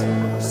house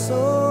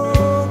so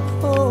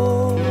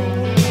cold.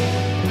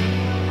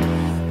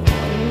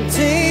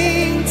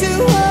 Wanting to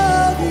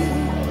hold you,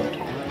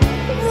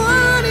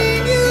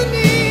 wanting you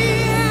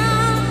near,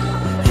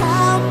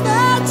 how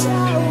much I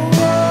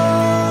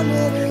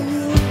wanted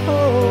you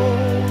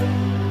hold.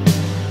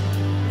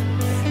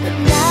 But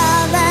now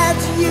that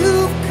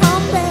you've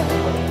come back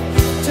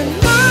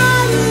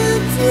tonight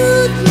and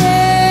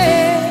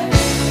today,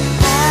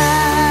 I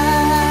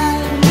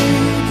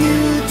need you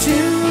to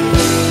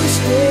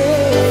stay.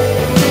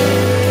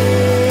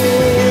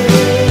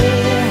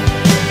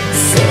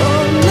 So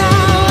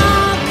now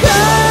I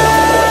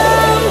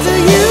come to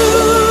you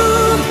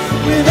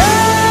with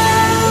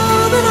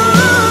open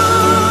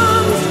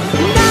arms,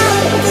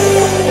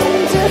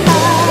 nothing to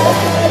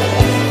hide.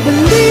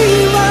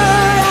 Believe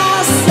what I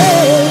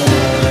say.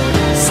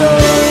 So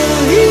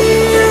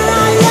here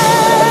I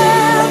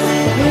am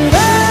with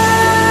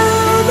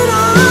open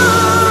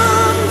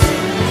arms,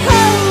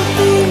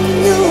 hoping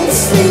you'll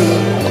see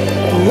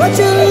what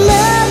your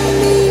love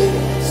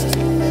means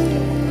to me.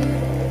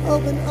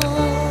 Open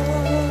arms.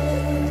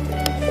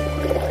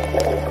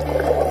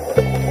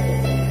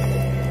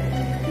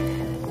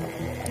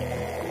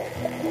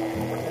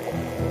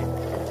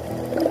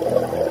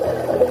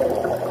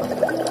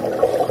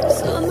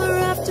 Summer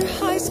after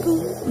high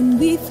school, when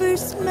we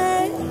first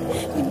met,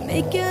 we'd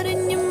make out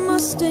in your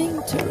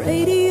Mustang to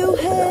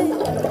Radiohead.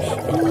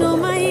 And on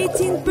my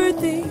 18th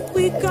birthday,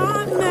 we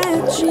got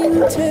matching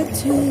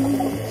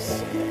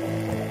tattoos.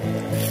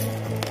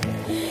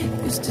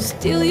 Used to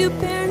steal your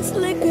parents'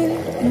 liquor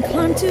and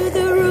climb to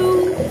the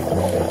roof.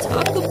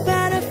 Talk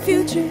about our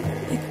future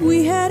like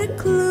we had a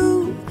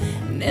clue.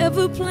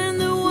 Never planned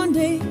that one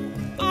day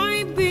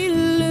I'd be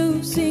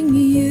losing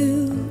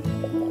you.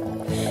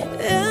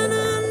 In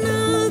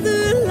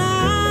another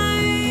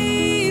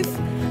life,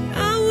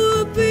 I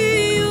would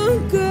be your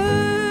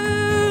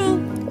girl.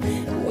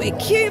 We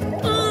keep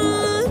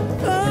on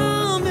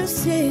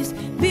promises,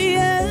 be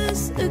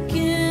us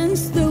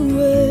against the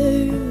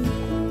world.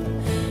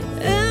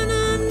 In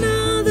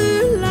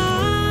another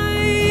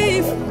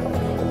life,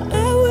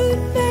 I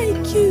would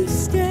make you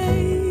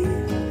stay,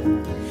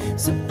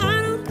 so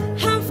I don't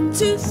have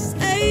to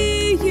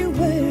say you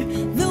were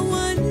the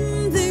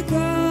one that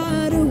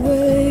got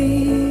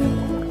away,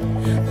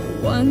 the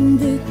one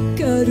that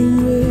got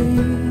away.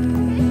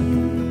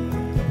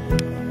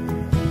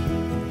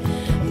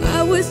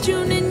 I was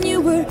June and you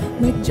were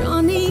my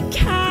Johnny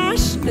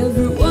Cash,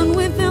 never one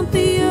without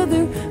the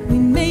other. We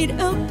made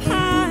a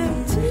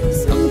pact.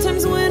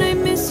 Sometimes when I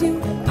miss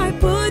you, I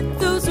put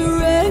those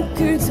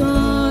records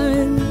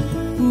on.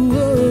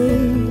 Whoa.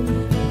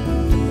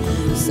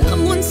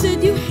 Someone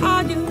said you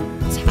had your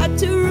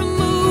tattoo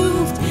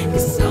removed. I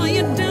saw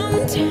you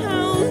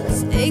downtown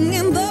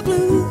singing the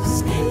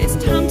blues. It's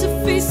time to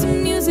face the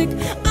music.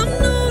 I'm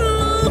no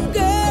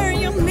longer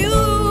your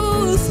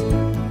muse.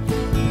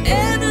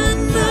 In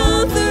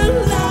another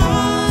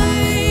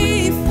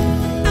life,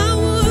 I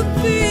would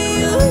be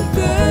your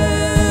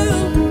girl.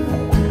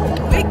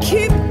 We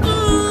keep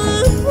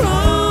on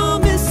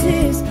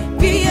promises,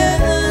 be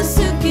us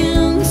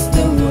against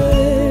the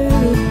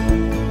world.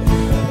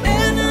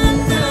 In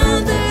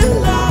another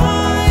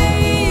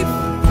life,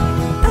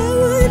 I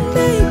would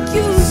make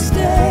you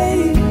stay,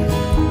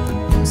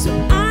 so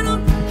I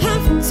don't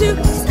have to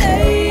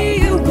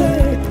say a word.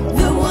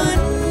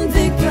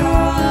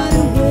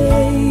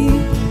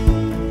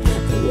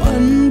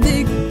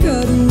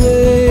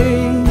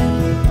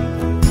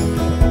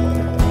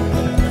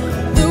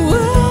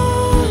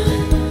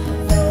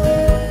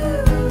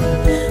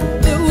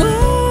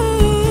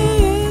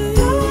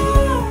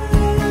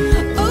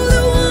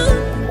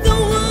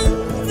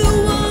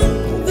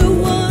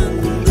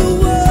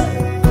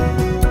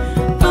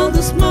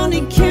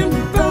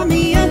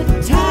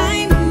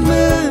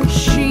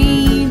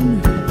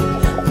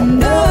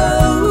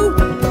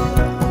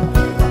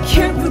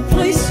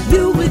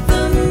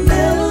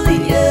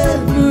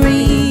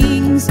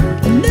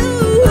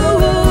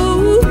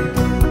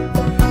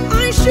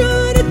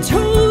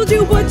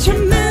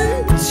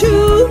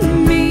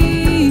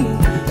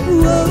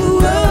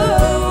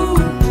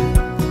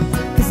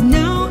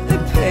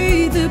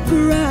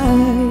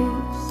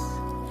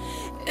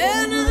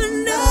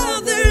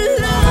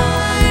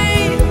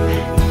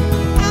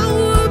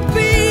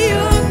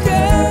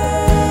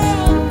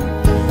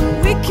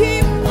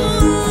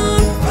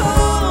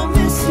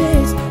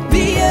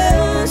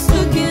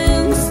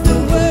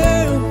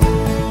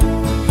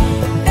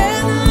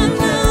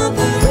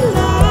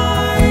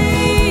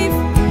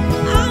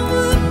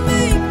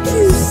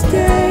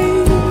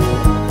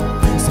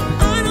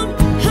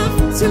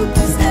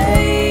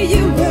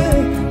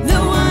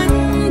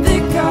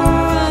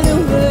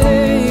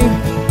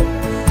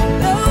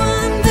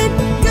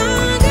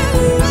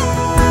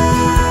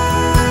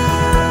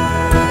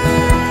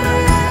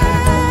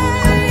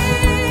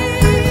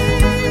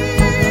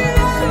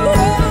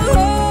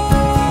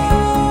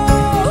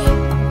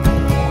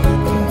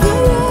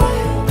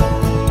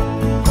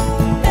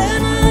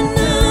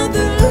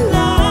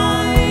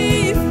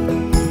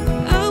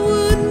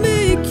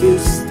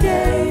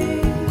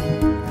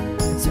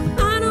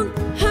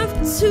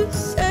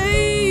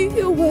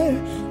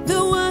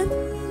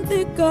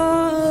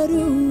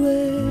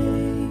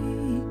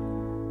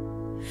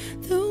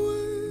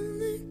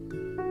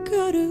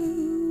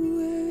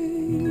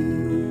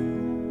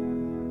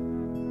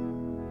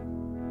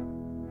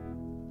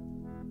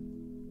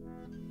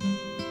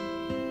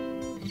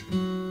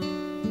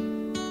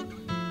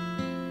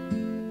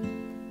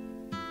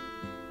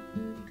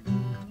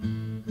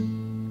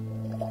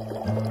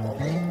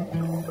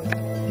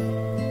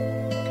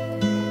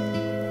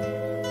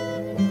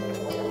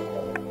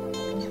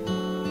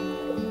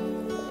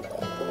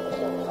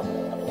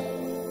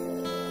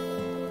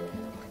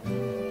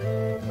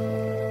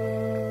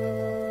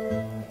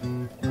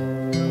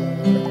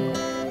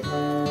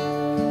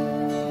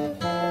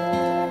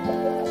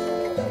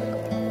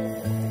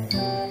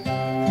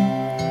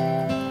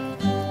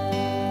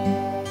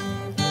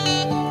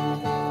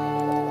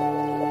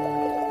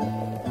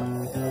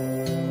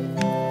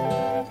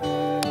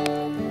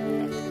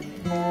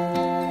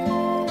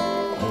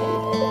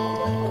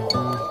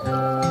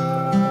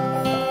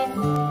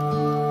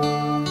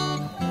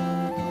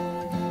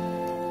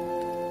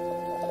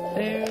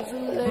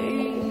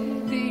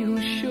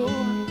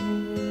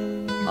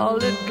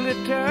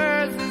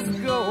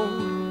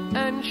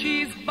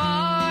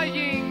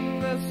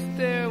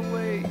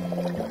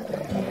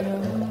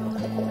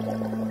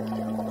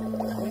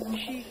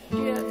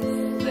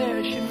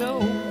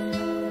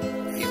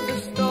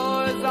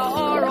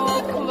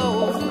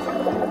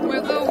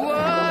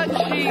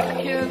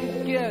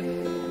 get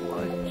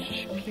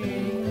much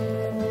sleep.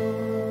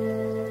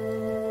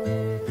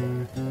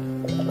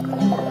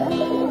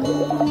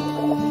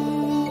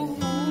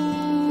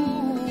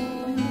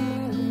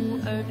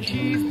 And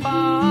she's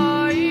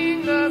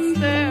buying a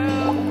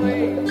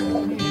stairway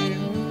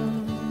here.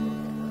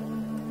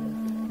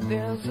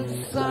 There's a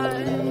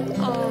sign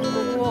on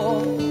the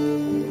wall,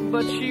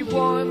 but she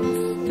wants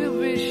to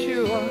be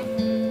sure.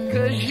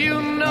 'Cause you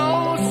know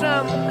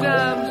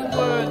sometimes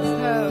words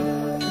have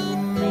two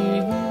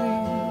meanings.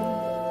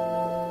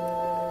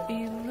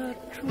 In a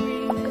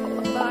tree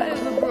by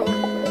the brook,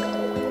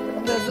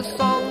 there's a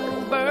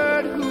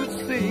songbird who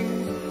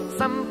sings.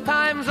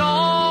 Sometimes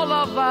all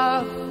of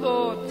our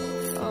thoughts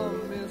are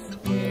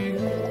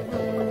misgiven.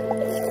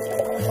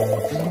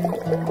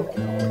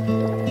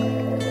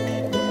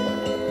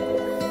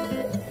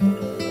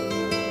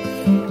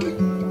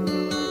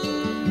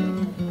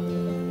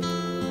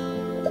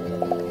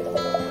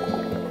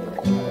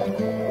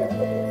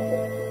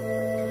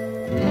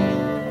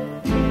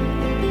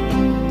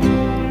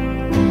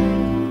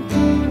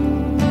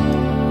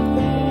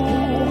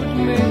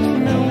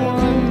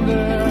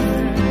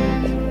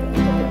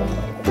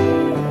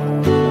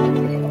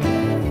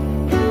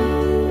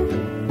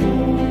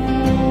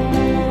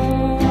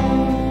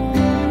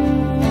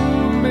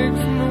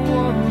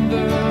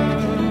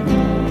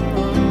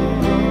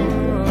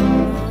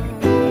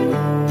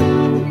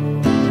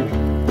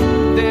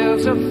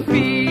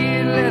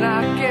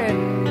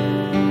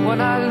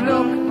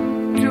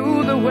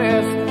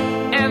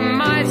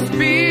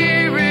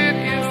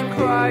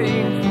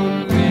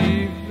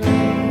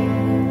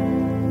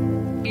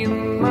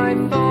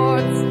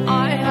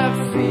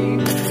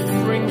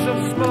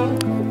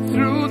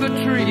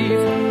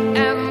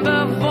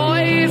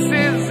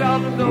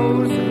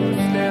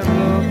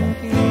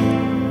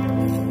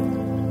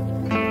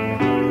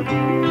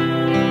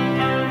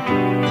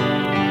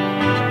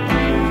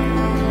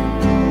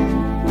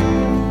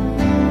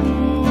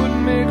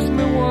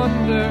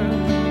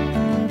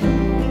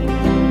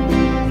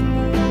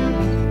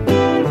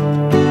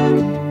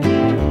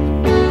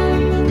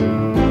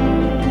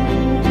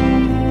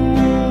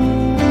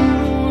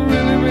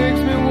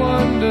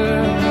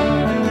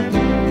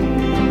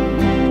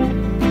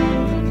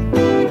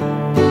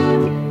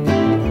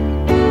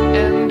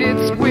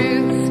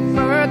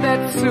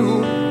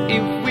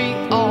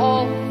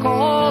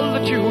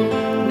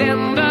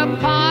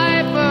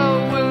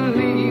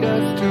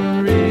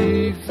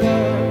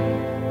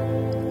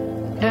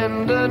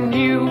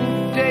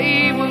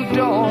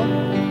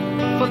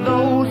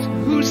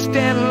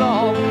 Stand alone.